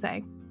guess we could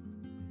say.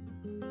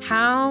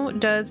 How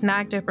does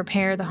Magda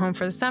prepare the home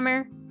for the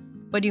summer?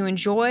 What do you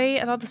enjoy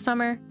about the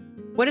summer?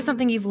 What is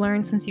something you've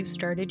learned since you've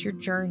started your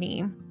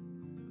journey?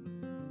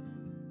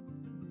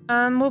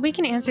 Well, we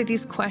can answer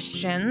these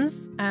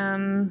questions,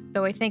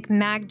 though I think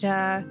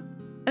Magda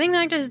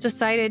has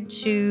decided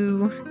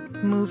to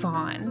move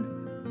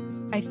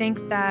on. I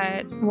think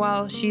that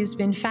while she's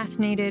been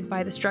fascinated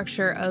by the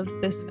structure of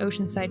this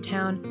oceanside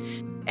town,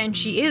 and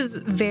she is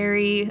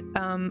very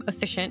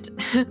efficient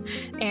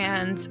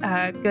and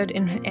good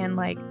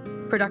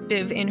and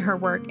productive in her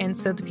work, and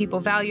so the people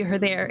value her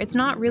there. It's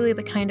not really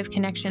the kind of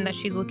connection that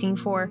she's looking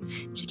for.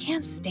 She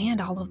can't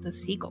stand all of the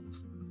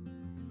seagulls.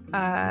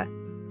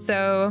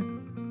 So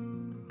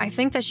I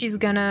think that she's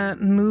gonna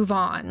move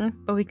on,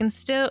 but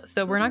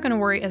we're not gonna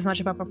worry as much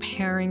about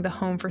preparing the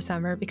home for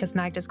summer because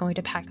Magda's going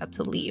to pack up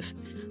to leave.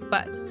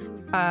 But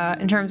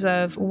in terms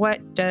of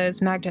what does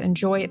Magda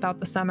enjoy about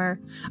the summer,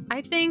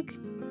 I think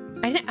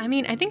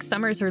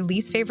summer is her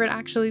least favorite,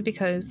 actually,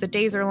 because the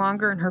days are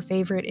longer, and her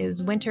favorite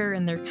is winter,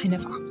 and they're kind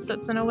of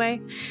opposites in a way.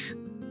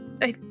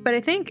 But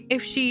I think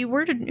if she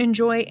were to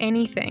enjoy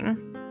anything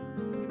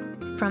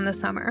from the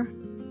summer,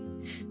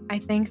 I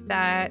think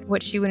that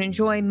what she would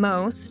enjoy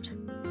most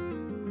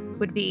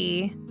would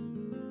be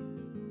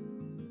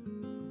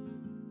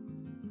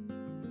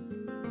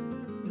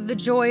the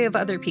joy of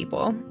other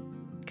people.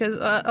 Because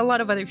a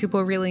lot of other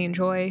people really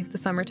enjoy the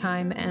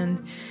summertime,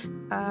 and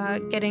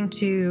getting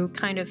to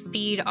kind of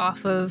feed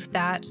off of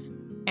that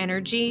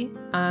energy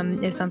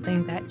is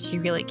something that she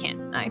really can't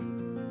deny.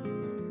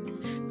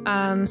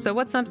 So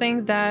what's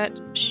something that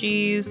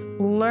she's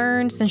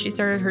learned since she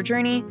started her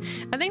journey?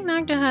 I think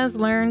Magda has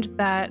learned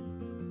that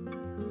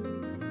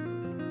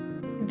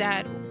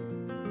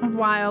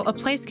while a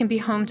place can be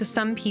home to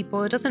some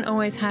people, it doesn't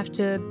always have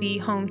to be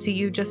home to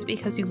you just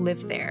because you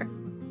live there.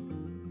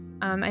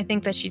 I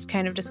think that she's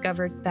kind of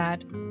discovered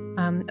that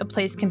a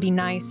place can be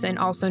nice and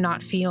also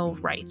not feel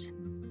right.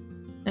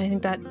 And I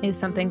think that is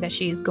something that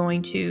she's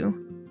going to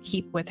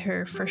keep with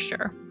her for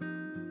sure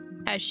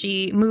as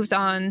she moves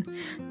on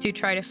to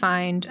try to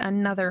find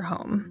another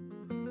home.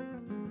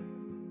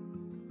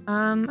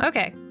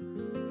 Okay.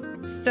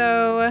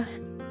 So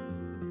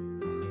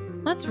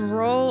let's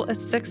roll a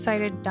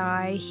 6-sided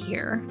die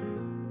here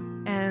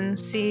and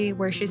see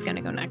where she's going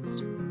to go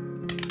next.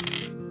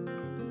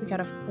 We got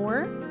a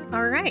 4.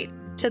 All right.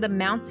 To the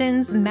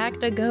mountains,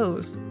 Magda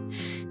goes.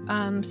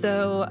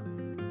 So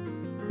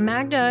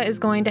Magda is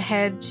going to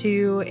head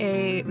to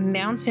a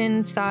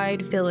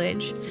mountainside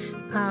village.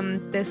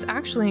 This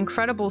actually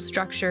incredible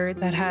structure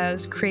that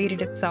has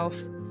created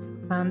itself,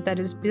 that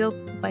is built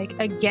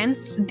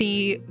against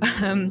the.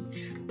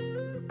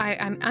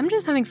 I'm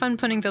just having fun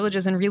putting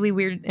villages in really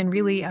weird and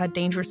really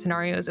dangerous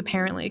scenarios,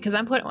 apparently, because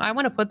I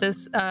want to put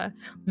this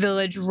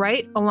village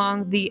right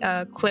along the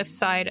cliff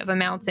side of a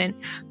mountain,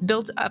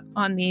 built up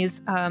on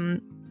these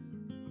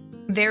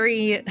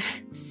very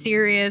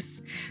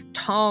serious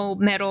tall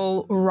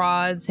metal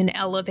rods and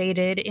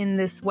elevated in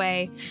this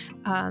way.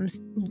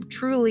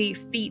 Truly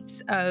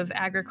feats of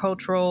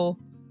agricultural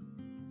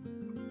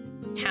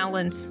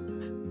talent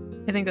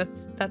I think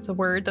that's a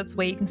word. That's the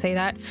way you can say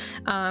that.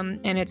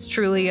 And it's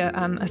truly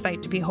a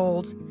sight to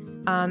behold.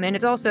 And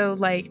it's also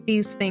like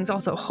these things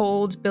also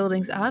hold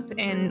buildings up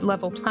and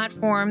level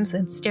platforms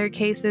and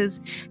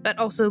staircases that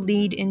also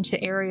lead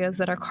into areas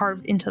that are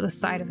carved into the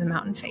side of the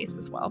mountain face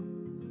as well.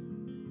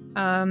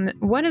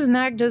 What is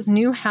Magda's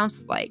new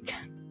house like?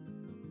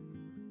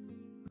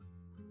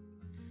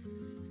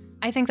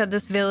 I think that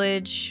this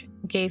village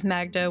gave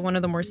Magda one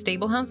of the more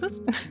stable houses.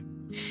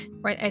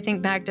 Right? I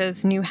think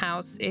Magda's new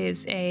house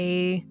is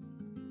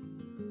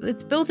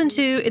it's built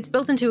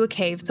into a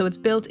cave, so it's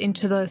built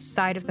into the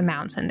side of the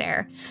mountain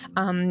there,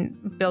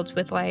 built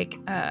with like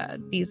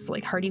these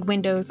like hardy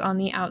windows on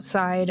the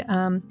outside,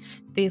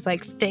 these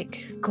like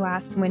thick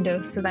glass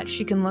windows so that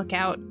she can look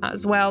out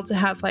as well to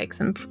have like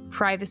some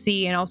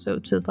privacy and also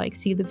to like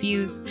see the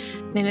views.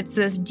 And it's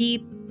this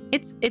deep,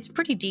 it's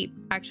pretty deep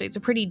actually. It's a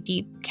pretty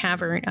deep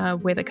cavern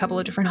with a couple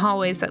of different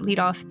hallways that lead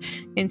off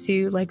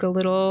into like a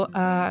little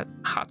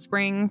hot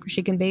spring where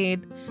she can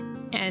bathe.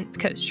 And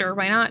because sure,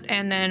 why not?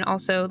 And then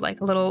also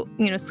like a little,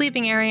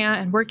 sleeping area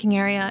and working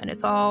area, and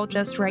it's all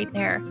just right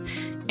there.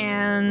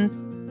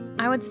 And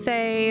I would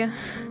say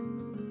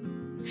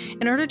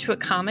in order to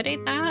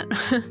accommodate that,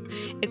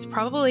 it's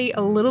probably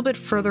a little bit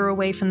further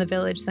away from the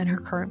village than her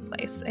current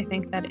place. I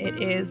think that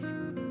it is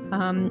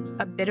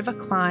a bit of a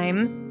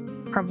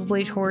climb,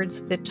 probably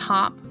towards the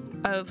top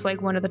of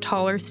like one of the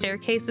taller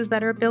staircases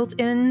that are built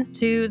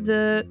into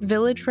the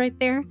village right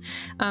there.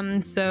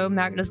 So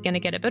Magda's going to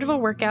get a bit of a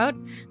workout.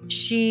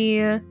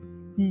 She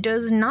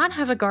does not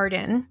have a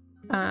garden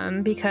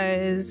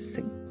because,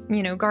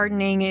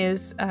 gardening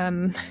is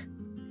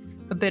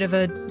a bit of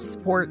a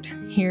sport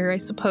here, I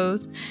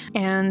suppose.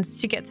 And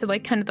to get to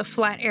like kind of the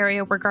flat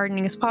area where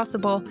gardening is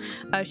possible,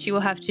 she will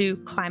have to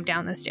climb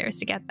down the stairs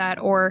to get that,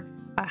 or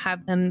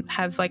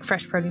have like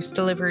fresh produce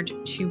delivered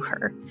to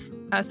her.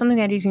 Something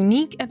that is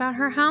unique about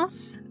her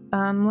house.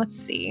 Let's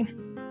see.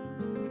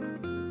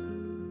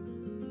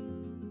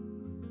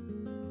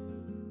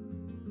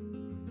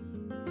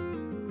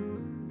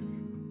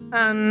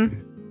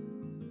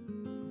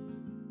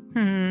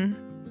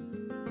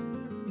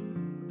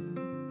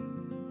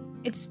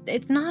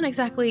 It's not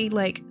exactly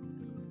like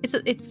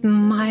it's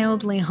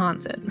mildly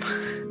haunted,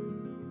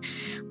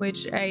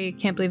 which I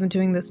can't believe I'm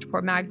doing this to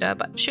poor Magda,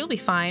 but she'll be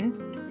fine.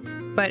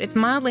 But it's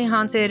mildly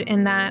haunted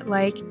in that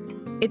like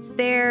it's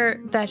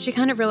there that she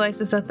kind of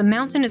realizes that the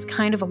mountain is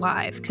kind of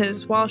alive,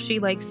 because while she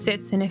like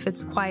sits and if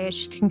it's quiet,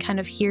 she can kind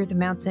of hear the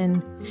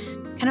mountain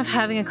kind of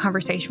having a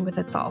conversation with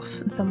itself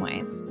in some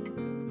ways.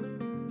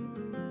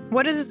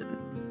 What is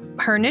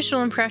her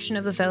initial impression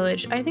of the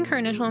village? I think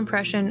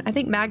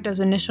Magda's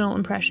initial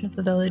impression of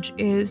the village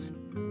is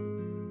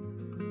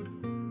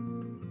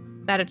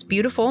that it's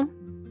beautiful.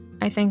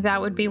 I think that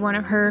would be one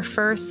of her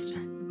first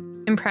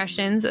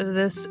impressions of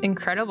this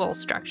incredible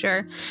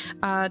structure,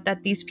 that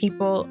these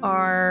people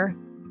are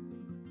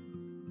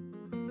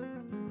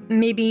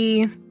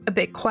maybe a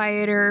bit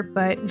quieter,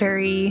 but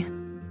very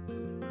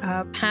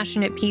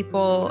passionate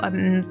people,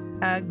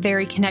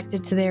 very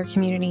connected to their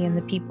community and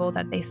the people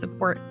that they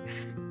support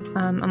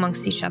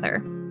amongst each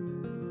other.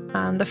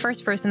 The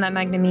first person that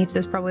Magda meets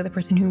is probably the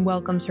person who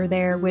welcomes her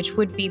there, which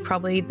would be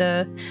probably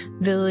the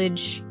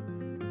village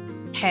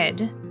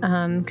head,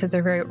 because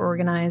they're very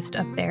organized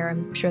up there.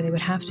 I'm sure they would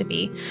have to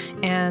be.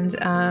 And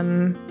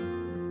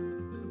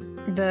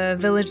the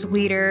village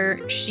leader,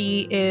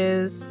 she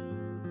is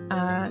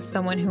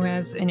someone who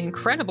has an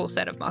incredible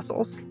set of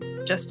muscles,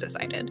 just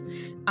decided.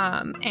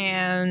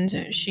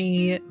 And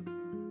she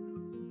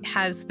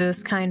has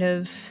this kind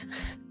of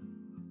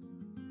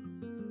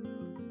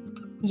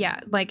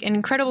like an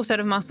incredible set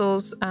of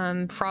muscles,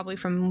 probably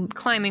from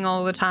climbing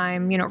all the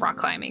time. Rock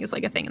climbing is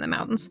like a thing in the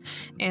mountains.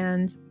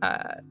 And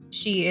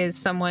she is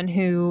someone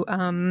who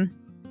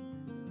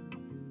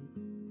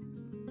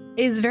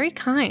is very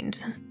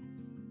kind.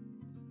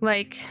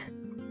 Like,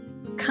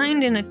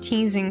 kind in a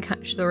teasing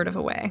sort of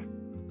a way.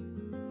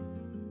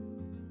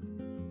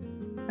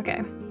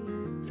 Okay.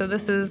 So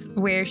this is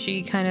where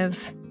she kind of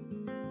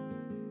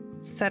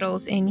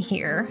settles in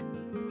here.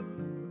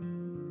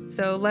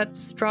 So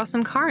let's draw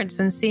some cards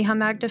and see how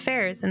Magda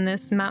fares in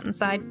this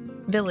mountainside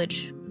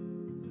village.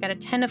 Got a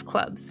 10 of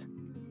clubs.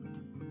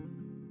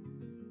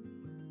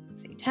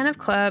 Let's see, 10 of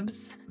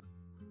clubs.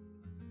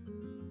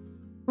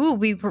 Ooh,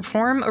 we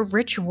perform a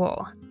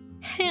ritual.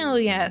 Hell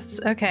yes.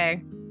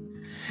 Okay.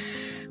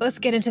 Let's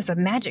get into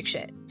some magic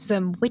shit.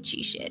 Some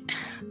witchy shit.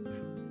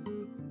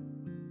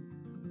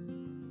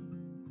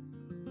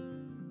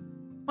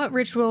 What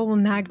ritual will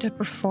Magda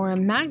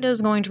perform? Magda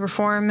is going to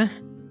perform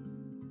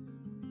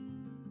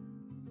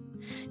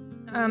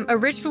a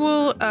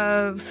ritual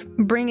of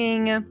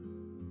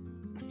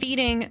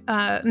feeding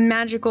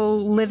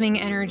magical living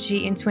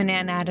energy into an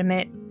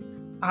inanimate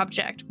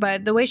object.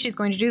 But the way she's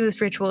going to do this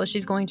ritual is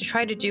she's going to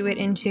try to do it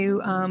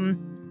into some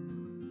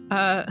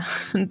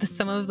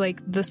of like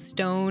the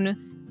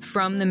stone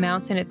from the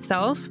mountain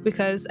itself,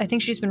 because I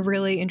think she's been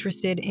really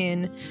interested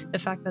in the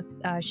fact that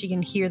she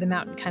can hear the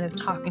mountain kind of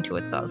talking to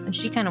itself, and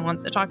she kind of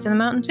wants to talk to the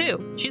mountain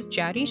too. She's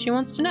chatty, she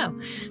wants to know.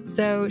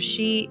 So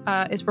she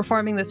is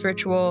performing this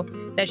ritual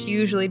that she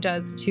usually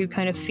does to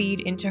kind of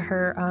feed into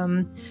her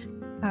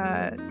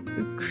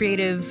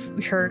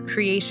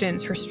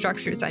creations, her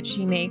structures that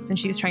she makes, and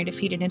she's trying to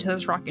feed it into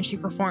this rock, and she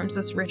performs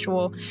this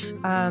ritual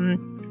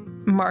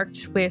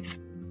marked with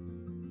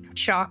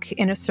chalk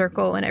in a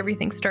circle, and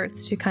everything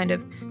starts to kind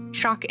of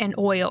chalk and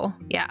oil,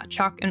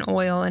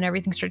 and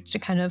everything starts to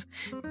kind of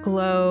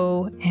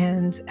glow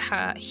and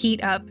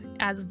heat up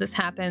as this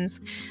happens.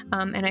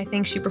 And I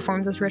think she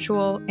performs this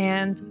ritual,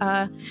 and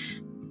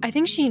I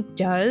think she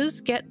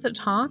does get to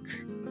talk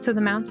to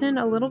the mountain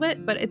a little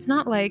bit, but it's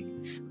not like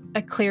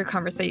a clear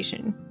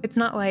conversation. It's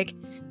not like,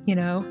 you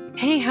know,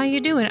 hey, how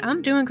you doing?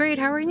 I'm doing great.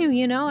 How are you?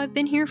 You know, I've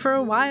been here for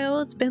a while.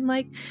 It's been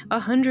like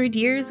 100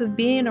 years of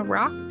being a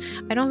rock.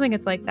 I don't think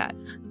it's like that.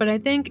 But I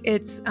think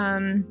it's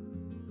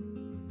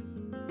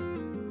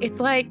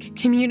like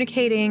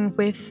communicating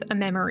with a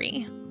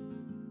memory.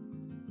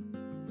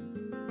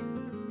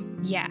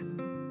 Yeah.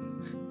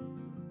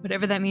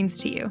 Whatever that means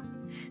to you.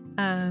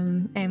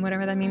 And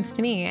whatever that means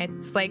to me.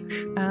 It's like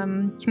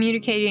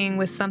communicating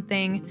with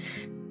something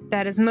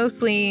that is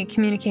mostly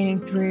communicating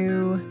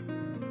through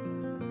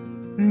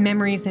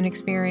memories and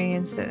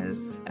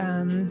experiences,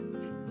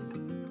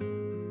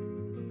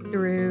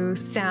 through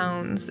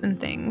sounds and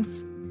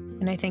things.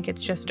 And I think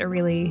it's just a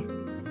really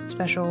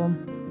special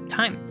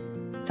time.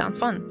 Sounds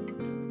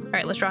fun. All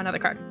right, let's draw another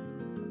card.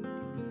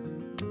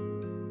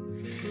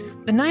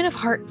 The Nine of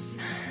Hearts.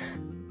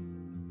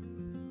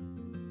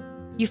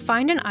 You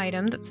find an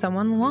item that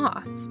someone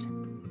lost.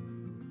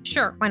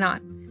 Sure, why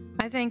not?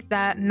 I think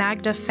that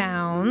Magda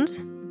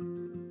found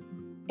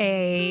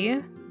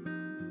a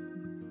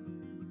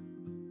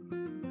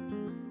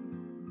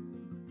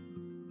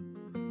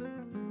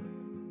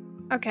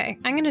Okay,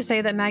 I'm going to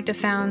say that Magda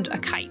found a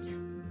kite.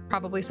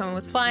 Probably someone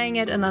was flying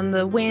it, and then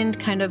the wind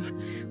kind of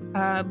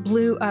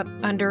blew up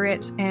under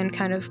it and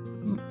kind of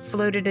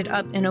floated it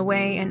up in a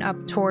way and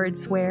up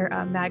towards where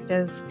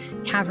Magda's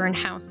cavern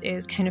house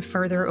is, kind of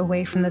further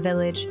away from the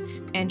village.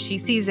 And she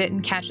sees it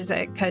and catches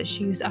it because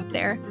she's up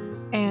there.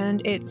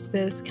 And it's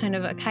this kind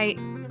of a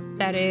kite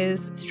that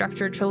is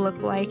structured to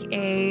look like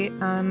a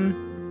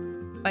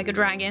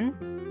dragon,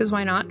 because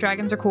why not?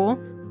 Dragons are cool.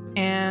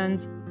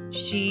 And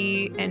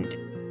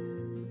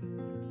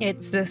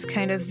it's this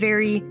kind of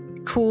very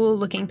cool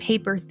looking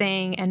paper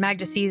thing, and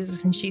Magda sees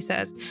this and she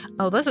says,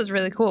 oh, this is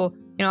really cool.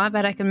 You know, I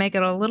bet I can make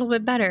it a little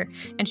bit better.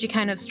 And she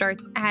kind of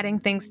starts adding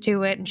things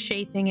to it and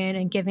shaping it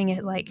and giving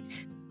it like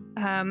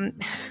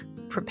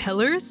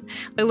propellers,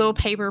 like little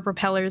paper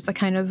propellers that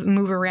kind of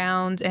move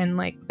around and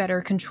like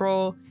better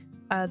control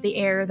the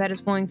air that is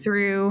blowing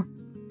through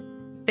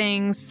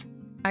things.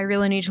 I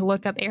really need to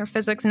look up air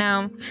physics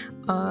now,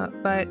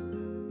 but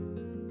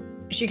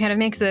she kind of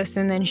makes this,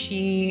 and then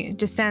she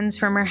descends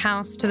from her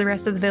house to the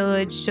rest of the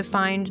village to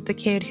find the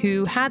kid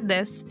who had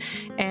this,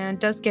 and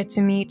does get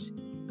to meet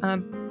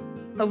a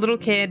little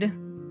kid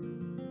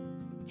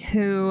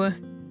who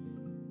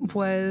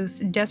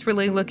was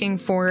desperately looking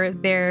for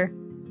their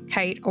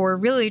kite, or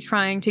really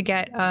trying to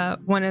get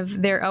one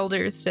of their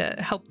elders to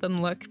help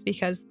them look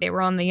because they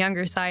were on the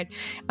younger side,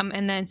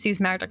 and then sees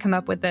Magda come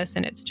up with this,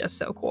 and it's just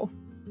so cool.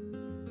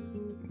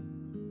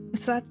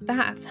 So that's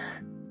that.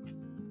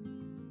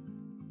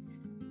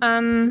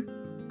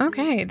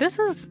 Okay, this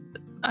is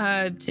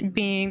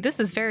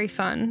very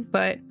fun,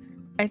 but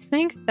I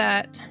think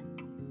that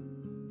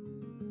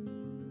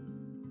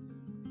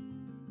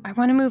I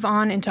want to move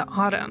on into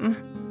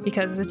autumn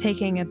because it's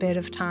taking a bit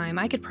of time.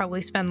 I could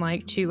probably spend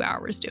like 2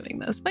 hours doing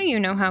this, but you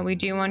know how we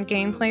do on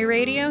Gameplay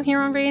Radio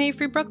here on Radio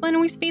Free Brooklyn,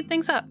 and we speed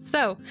things up.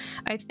 So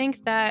I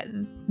think that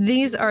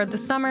these are the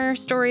summer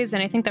stories,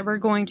 and I think that we're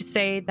going to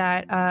say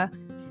that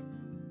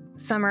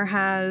summer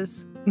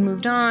has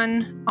moved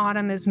on,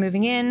 autumn is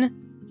moving in.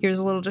 Here's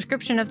a little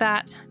description of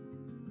that.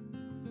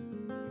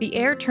 The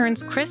air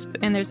turns crisp,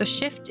 and there's a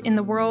shift in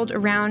the world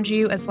around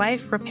you as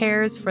life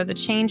prepares for the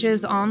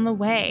changes on the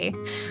way.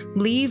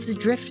 Leaves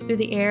drift through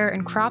the air,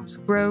 and crops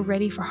grow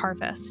ready for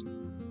harvest.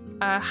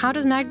 How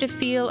does Magda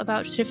feel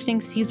about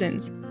shifting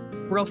seasons?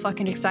 Real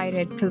fucking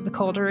excited, because the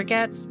colder it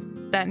gets,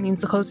 that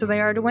means the closer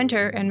they are to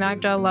winter, and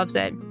Magda loves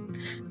it.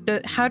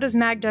 How does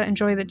Magda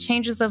enjoy the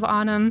changes of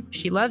autumn?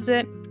 She loves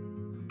it.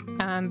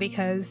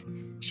 Because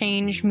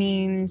change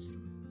means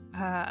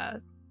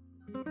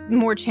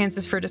more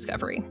chances for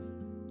discovery.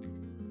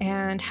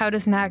 And how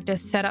does Magda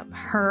set up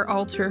her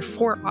altar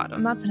for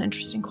autumn? That's an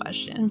interesting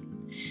question.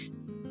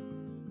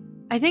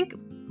 I think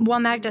while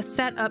Magda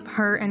set up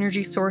her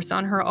energy source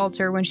on her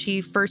altar when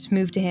she first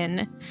moved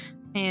in,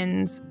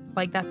 and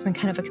like that's been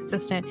kind of a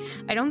consistent,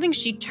 I don't think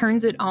she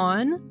turns it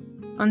on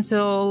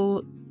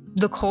until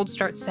the cold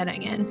starts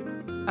setting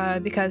in,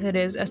 because it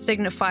is a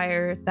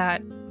signifier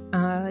that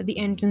the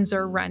engines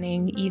are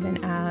running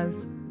even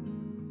as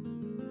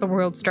the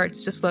world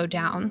starts to slow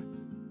down.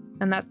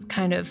 And that's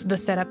kind of the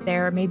setup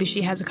there. Maybe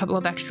she has a couple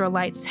of extra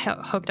lights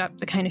hooked up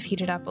to kind of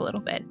heat it up a little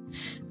bit.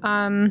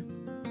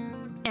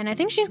 And I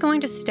think she's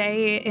going to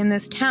stay in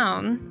this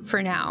town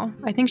for now.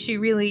 I think she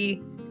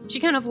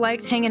kind of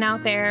likes hanging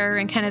out there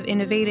and kind of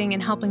innovating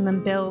and helping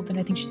them build. And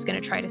I think she's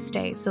going to try to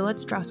stay. So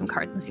let's draw some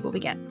cards and see what we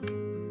get.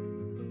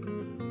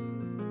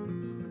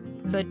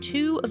 The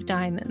Two of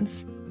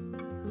Diamonds.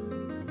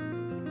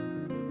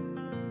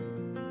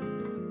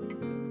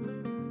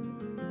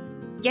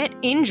 Get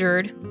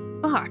injured?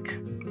 Fuck.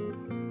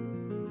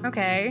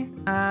 Okay,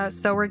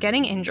 so we're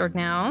getting injured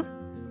now.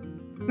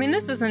 I mean,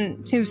 this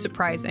isn't too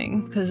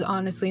surprising, because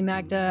honestly,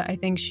 Magda, I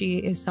think she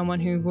is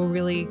someone who will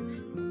really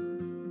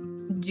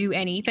do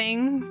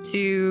anything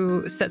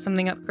to set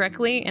something up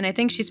correctly. And I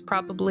think she's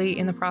probably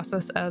in the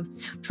process of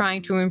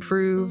trying to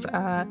improve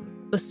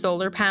the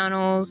solar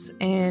panels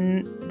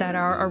that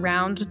are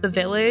around the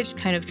village,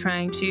 kind of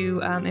trying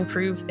to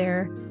improve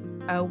their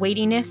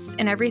weightiness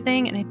and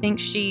everything. And I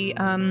think she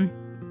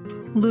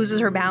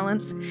loses her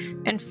balance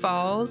and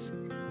falls.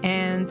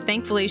 And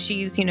thankfully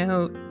she's,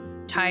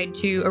 tied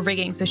to a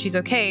rigging, so she's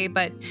okay.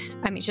 But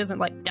I mean, she doesn't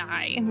like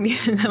die.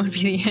 That would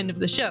be the end of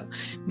the show.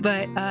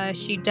 But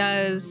she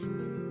does.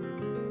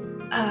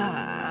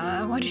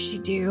 What does she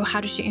do?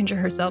 How does she injure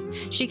herself?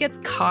 She gets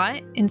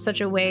caught in such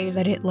a way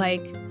that it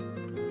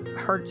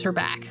hurts her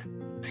back.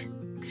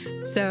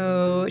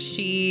 So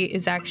she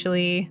is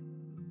actually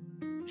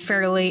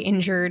fairly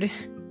injured,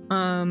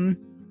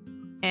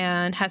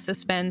 and has to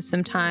spend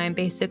some time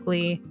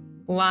basically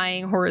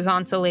lying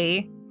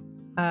horizontally.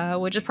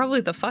 Which is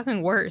probably the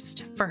fucking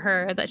worst for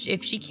her, that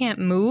if she can't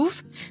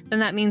move, then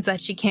that means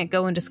that she can't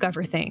go and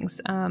discover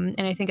things. And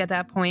I think at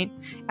that point,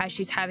 as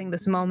she's having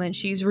this moment,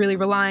 she's really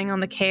relying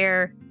on the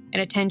care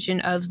and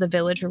attention of the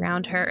village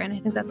around her. And I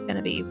think that's going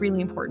to be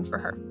really important for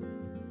her.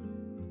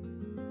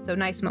 So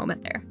nice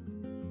moment there.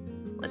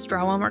 Let's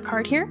draw one more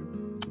card here.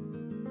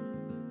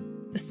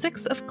 The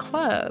Six of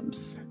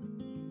Clubs.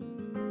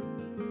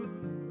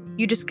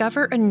 You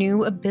discover a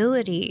new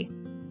ability.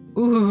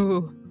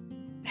 Ooh.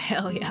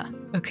 Hell yeah.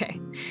 Okay.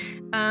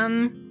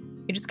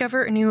 You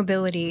discover a new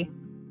ability.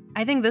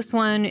 I think this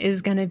one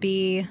is going to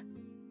be...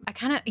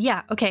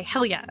 okay,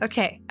 hell yeah.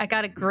 Okay, I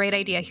got a great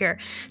idea here.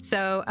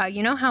 So,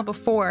 you know how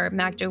before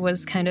Magda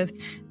was kind of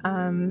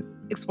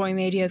exploring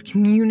the idea of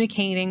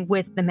communicating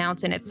with the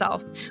mountain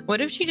itself? What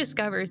if she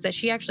discovers that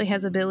she actually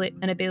has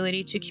an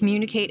ability to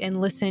communicate and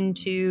listen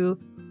to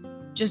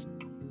just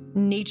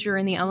nature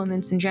and the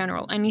elements in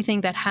general? Anything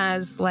that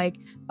has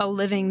a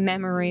living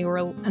memory or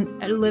a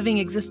living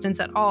existence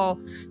at all,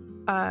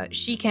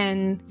 she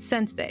can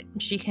sense it.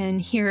 She can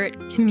hear it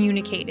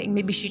communicating.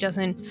 Maybe it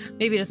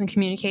doesn't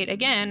communicate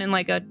again in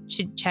a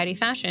chatty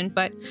fashion,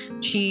 but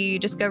she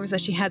discovers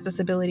that she has this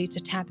ability to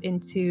tap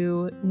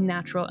into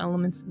natural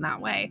elements in that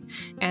way.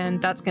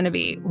 And that's going to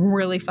be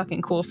really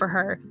fucking cool for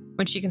her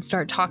when she can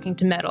start talking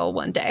to metal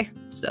one day.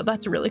 So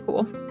that's really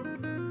cool.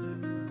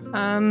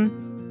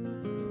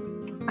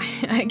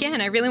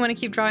 Again, I really want to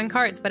keep drawing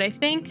cards, but I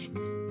think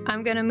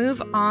I'm going to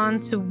move on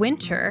to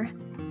winter.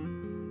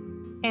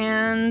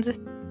 And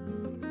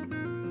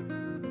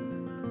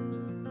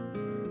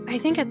I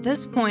think at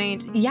this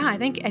point, I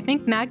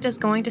think Magda's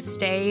going to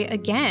stay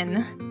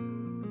again,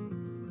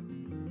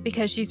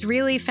 because she's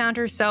really found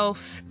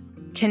herself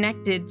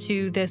connected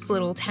to this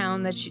little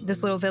town,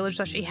 this little village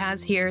that she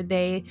has here.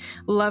 They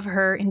love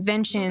her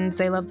inventions.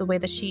 They love the way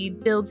that she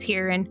builds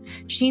here, and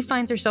she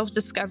finds herself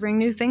discovering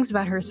new things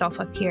about herself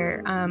up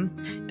here.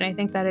 And I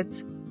think that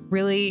it's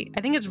really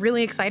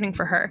exciting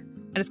for her.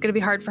 And it's going to be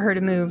hard for her to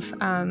move,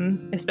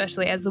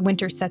 especially as the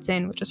winter sets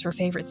in, which is her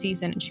favorite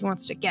season, and she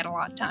wants to get a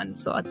lot done.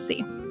 So let's see.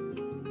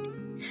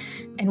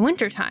 In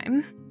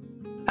wintertime,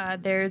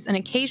 there's an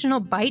occasional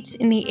bite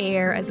in the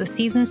air as the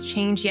seasons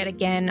change yet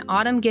again,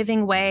 autumn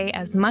giving way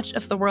as much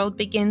of the world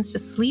begins to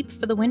sleep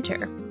for the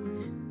winter.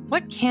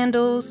 What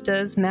candles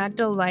does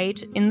Magda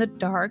light in the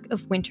dark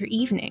of winter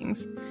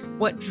evenings?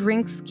 What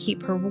drinks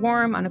keep her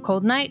warm on a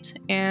cold night?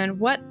 And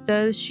what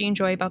does she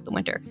enjoy about the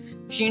winter?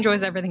 She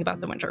enjoys everything about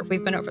the winter.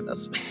 We've been over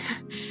this.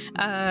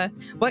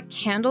 What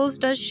candles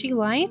does she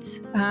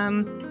light?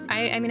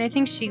 I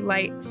think she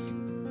lights...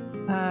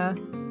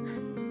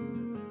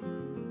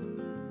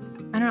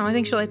 I don't know. I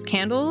think she lights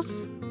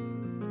candles.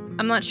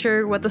 I'm not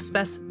sure what the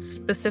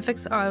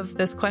specifics of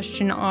this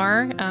question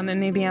are, and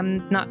maybe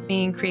I'm not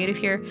being creative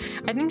here.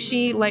 I think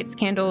she lights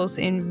candles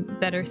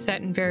that are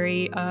set in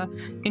very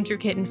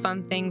intricate and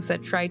fun things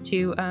that try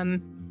to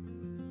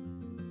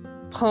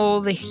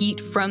pull the heat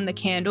from the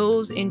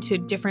candles into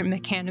different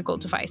mechanical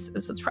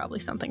devices. That's probably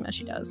something that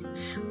she does.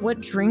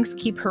 What drinks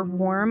keep her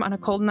warm on a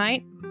cold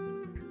night?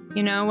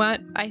 You know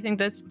what? I think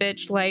this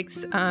bitch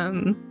likes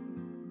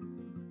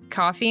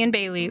coffee and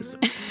Baileys.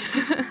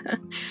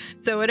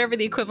 So whatever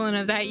the equivalent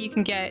of that you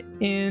can get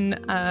in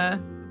a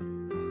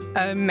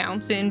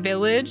mountain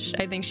village,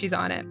 I think she's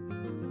on it.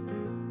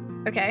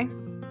 Okay.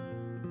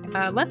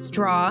 Let's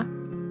draw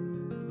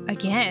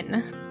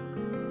again.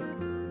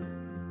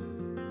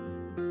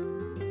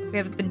 We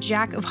have the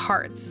Jack of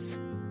Hearts.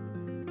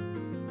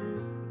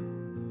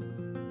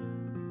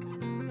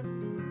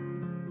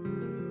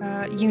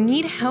 You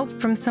need help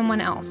from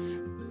someone else.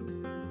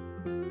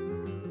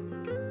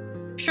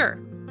 Sure.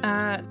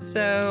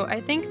 So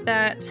I think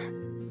that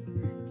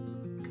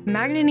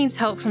Magda needs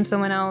help from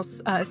someone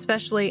else,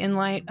 especially in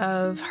light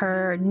of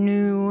her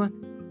new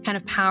kind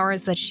of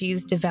powers that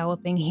she's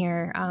developing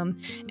here. And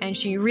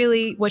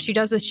what she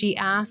does is she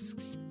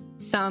asks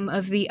some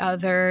of the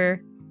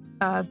other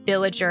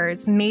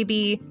villagers,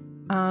 maybe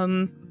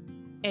a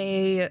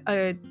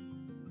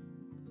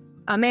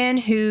man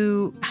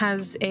who kind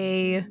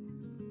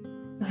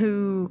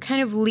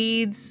of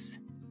leads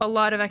a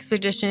lot of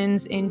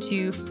expeditions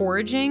into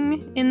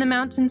foraging in the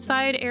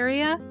mountainside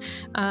area.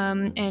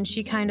 And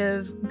she kind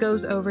of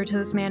goes over to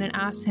this man and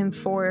asks him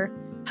for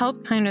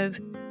help kind of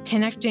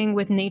connecting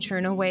with nature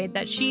in a way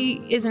that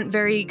she isn't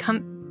very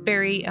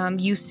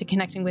used to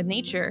connecting with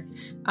nature.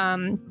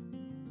 And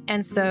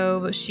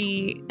so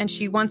she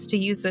wants to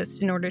use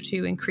this in order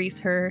to increase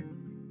her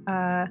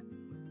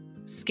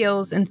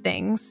skills and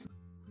things.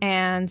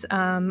 And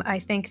I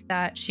think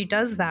that she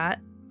does that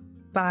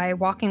by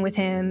walking with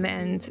him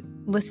and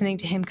listening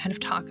to him kind of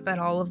talk about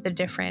all of the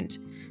different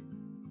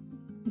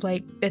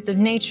bits of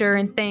nature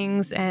and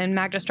things. And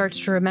Magda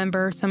starts to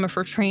remember some of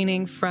her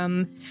training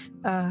from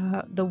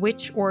the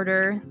witch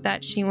order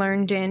that she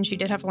learned in. She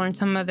did have to learn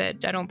some of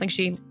it. I don't think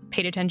she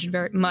paid attention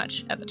very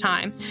much at the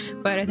time,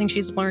 but I think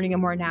she's learning it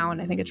more now, and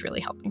I think it's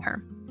really helping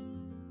her.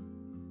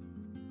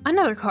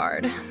 Another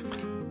card.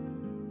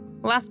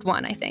 Last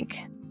one, I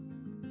think.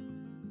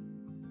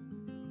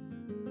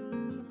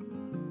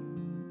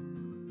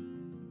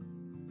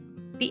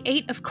 The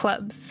 8 of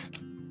Clubs.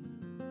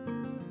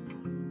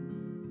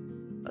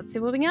 Let's see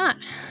what we got.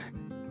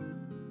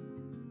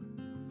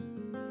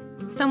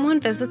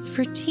 Someone visits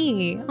for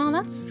tea. Oh,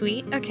 that's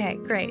sweet. Okay,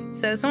 great.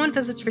 So someone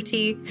visits for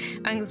tea.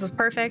 I think this is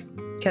perfect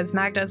because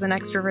Magda is an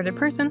extroverted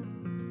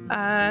person.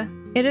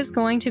 It is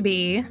going to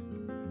be...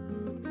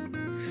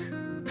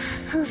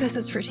 Who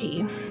visits for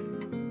tea?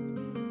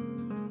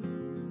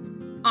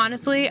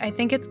 Honestly, I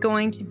think it's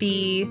going to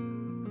be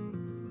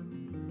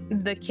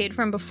the kid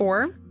from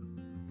before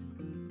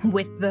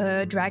with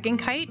the dragon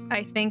kite.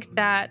 I think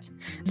that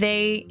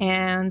they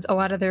and a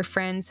lot of their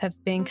friends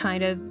have been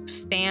kind of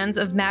fans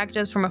of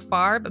Magda's from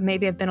afar, but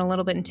maybe have been a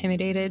little bit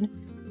intimidated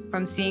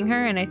from seeing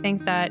her. And I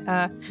think that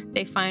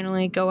they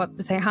finally go up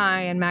to say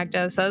hi, and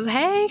Magda says,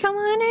 "Hey, come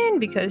on in,"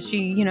 because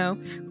she,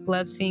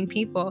 loves seeing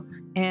people.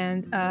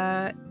 And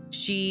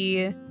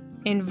she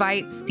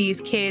invites these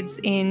kids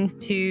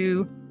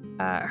into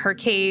her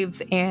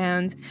cave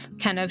and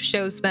kind of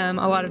shows them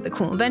a lot of the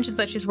cool inventions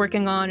that she's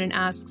working on and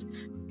asks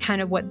kind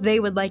of what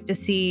they would like to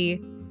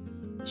see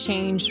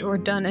changed or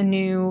done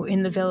anew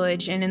in the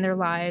village and in their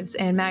lives.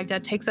 And Magda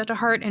takes that to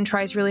heart and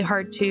tries really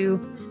hard to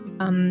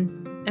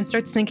and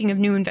starts thinking of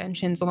new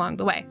inventions along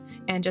the way,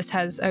 and just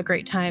has a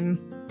great time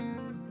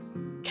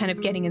kind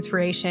of getting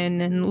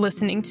inspiration and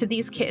listening to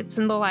these kids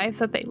and the lives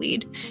that they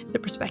lead, the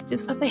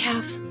perspectives that they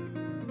have.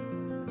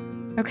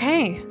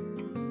 Okay.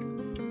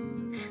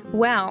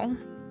 Well,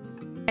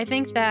 I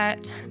think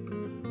that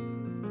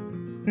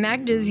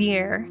Magda's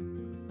year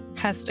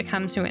has to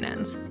come to an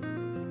end.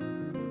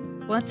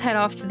 Let's head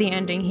off to the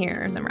ending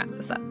here and then wrap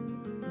this up.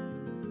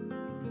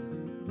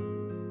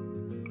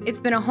 It's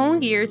been a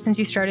whole year since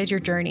you started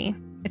your journey.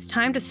 It's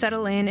time to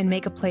settle in and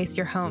make a place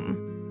your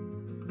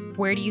home.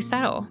 Where do you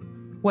settle?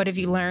 What have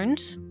you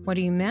learned? What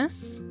do you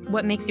miss?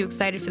 What makes you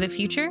excited for the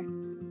future?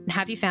 And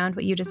have you found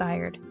what you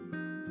desired?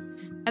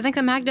 I think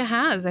that Magda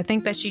has. I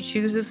think that she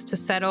chooses to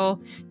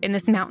settle in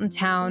this mountain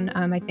town.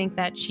 I think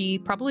that she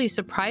probably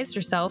surprised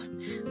herself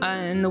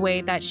in the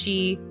way that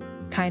she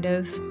kind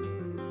of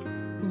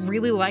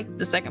really liked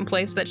the second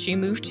place that she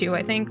moved to.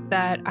 I think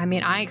that,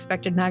 I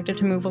expected Magda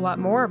to move a lot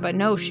more, but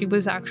no, she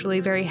was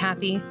actually very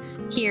happy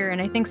here.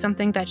 And I think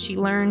something that she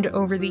learned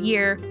over the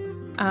year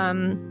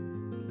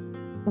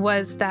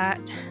was that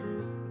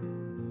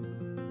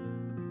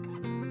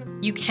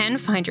you can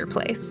find your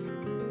place,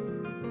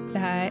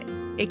 that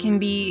it can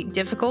be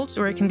difficult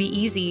or it can be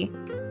easy,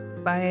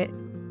 but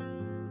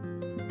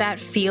that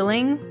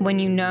feeling when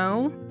you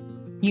know.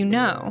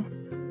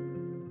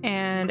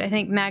 And I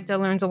think Magda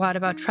learns a lot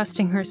about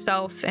trusting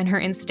herself and her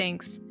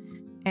instincts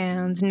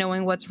and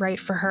knowing what's right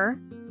for her.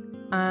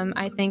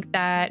 I think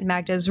that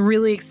Magda is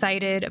really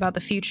excited about the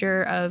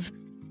future of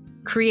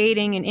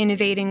creating and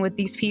innovating with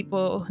these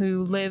people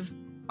who live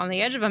on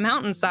the edge of a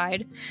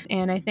mountainside.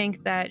 And I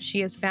think that she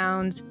has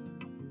found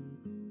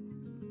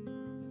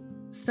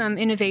some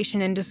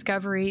innovation and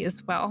discovery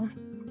as well.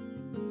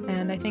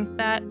 And I think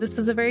that this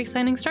is a very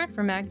exciting start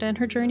for Magda and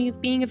her journey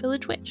of being a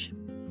village witch.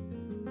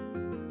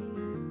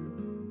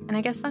 And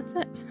I guess that's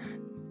it.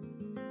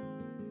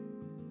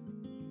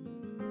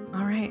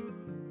 All right.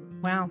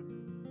 Wow.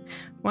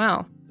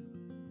 Well,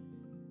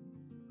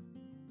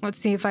 let's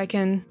see if I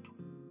can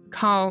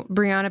call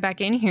Brianna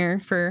back in here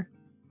for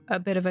a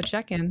bit of a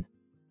check-in.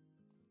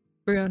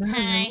 Brianna.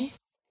 Hi.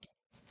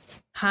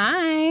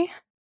 Hi.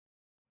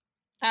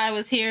 I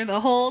was here the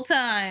whole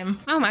time.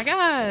 Oh my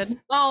God.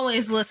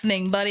 Always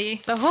listening,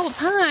 buddy. The whole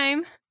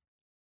time?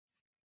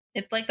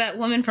 It's like that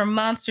woman from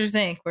Monsters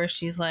Inc. where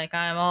she's like,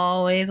 I'm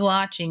always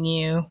watching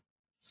you.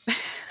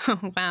 Oh,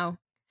 wow.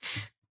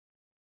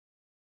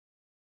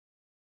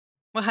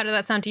 Well, how did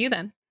that sound to you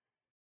then?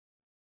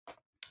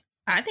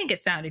 I think it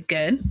sounded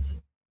good.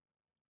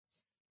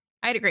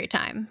 I had a great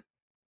time.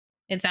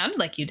 It sounded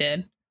like you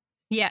did.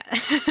 Yeah.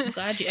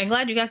 I'm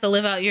glad you got to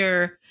live out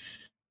your,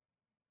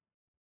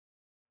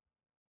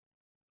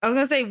 I was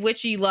gonna say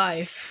witchy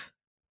life.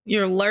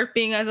 You're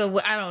LARPing as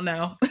I don't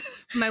know.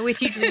 My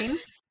witchy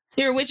dreams.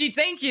 Your witchy,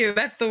 thank you.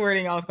 That's the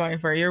wording I was going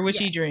for. Your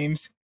witchy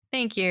dreams.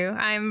 Thank you.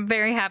 I'm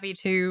very happy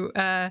to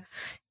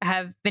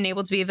have been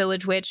able to be a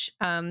village witch,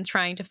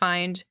 trying to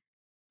find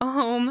a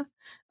home,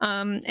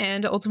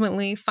 and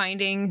ultimately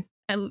finding,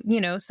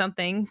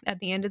 something at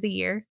the end of the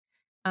year.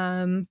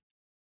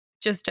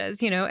 Just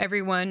as,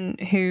 everyone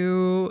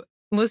who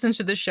listens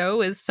to the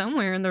show is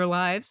somewhere in their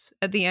lives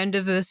at the end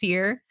of this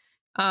year.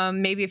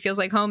 Maybe it feels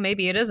like home,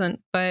 maybe it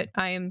isn't, but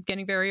I am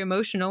getting very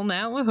emotional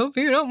now. I hope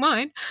you don't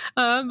mind.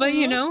 But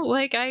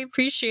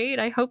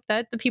I hope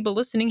that the people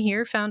listening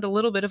here found a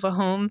little bit of a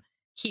home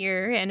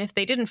here. And if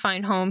they didn't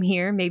find home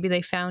here, maybe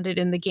they found it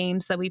in the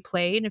games that we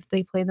played, if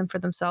they played them for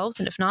themselves.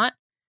 And if not,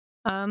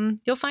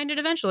 you'll find it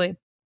eventually.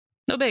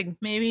 No big.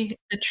 Maybe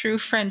the true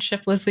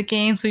friendship was the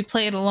games we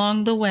played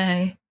along the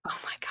way. Oh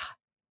my God.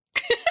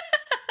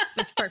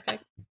 That's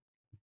perfect.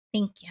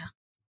 Thank you.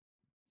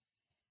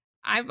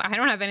 I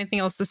don't have anything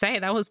else to say.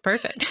 That was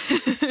perfect.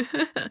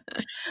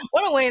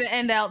 What a way to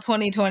end out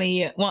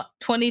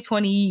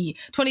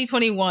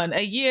 2021,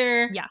 a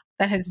year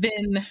that has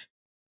been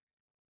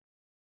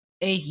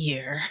a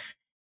year.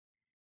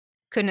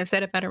 Couldn't have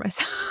said it better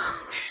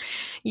myself.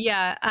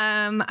 Yeah,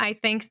 I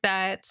think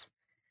that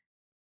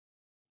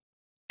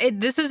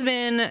this has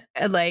been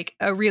like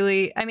a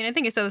really, I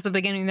think I said this at the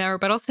beginning of the hour,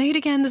 but I'll say it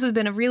again. This has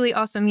been a really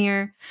awesome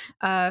year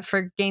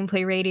for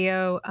Gameplay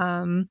Radio.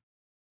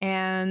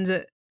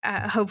 And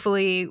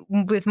hopefully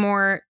with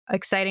more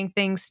exciting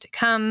things to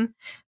come.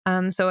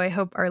 So I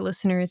hope our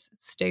listeners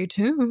stay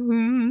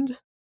tuned.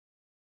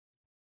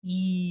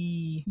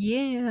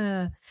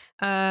 Yeah.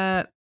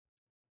 But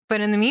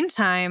in the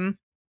meantime,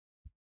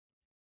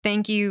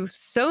 thank you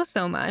so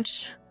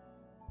much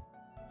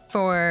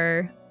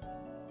for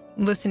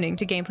listening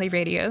to Gameplay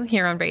Radio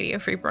here on Radio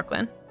Free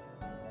Brooklyn.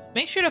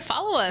 Make sure to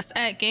follow us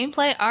at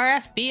Gameplay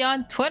RFB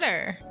on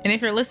Twitter. And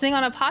if you're listening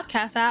on a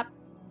podcast app,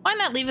 why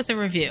not leave us a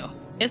review?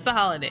 It's the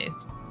holidays.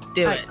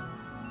 Do it.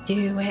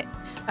 You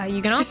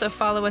can also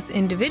follow us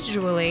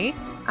individually.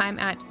 I'm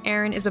at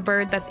Erin is a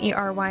Bird. That's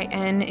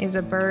ERYN is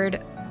a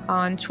Bird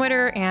on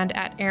Twitter, and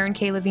at Erin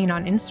K. Levine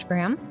on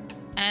Instagram.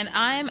 And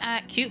I'm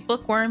at Cute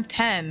Bookworm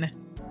 10.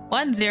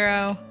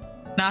 10,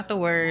 not the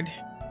word.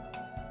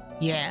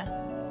 Yeah.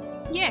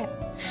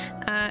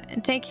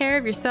 And take care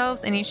of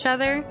yourselves and each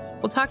other.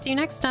 We'll talk to you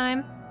next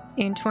time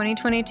in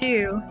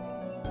 2022.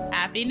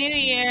 Happy New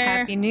Year.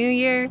 Happy New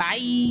Year.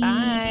 Bye.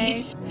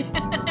 Bye.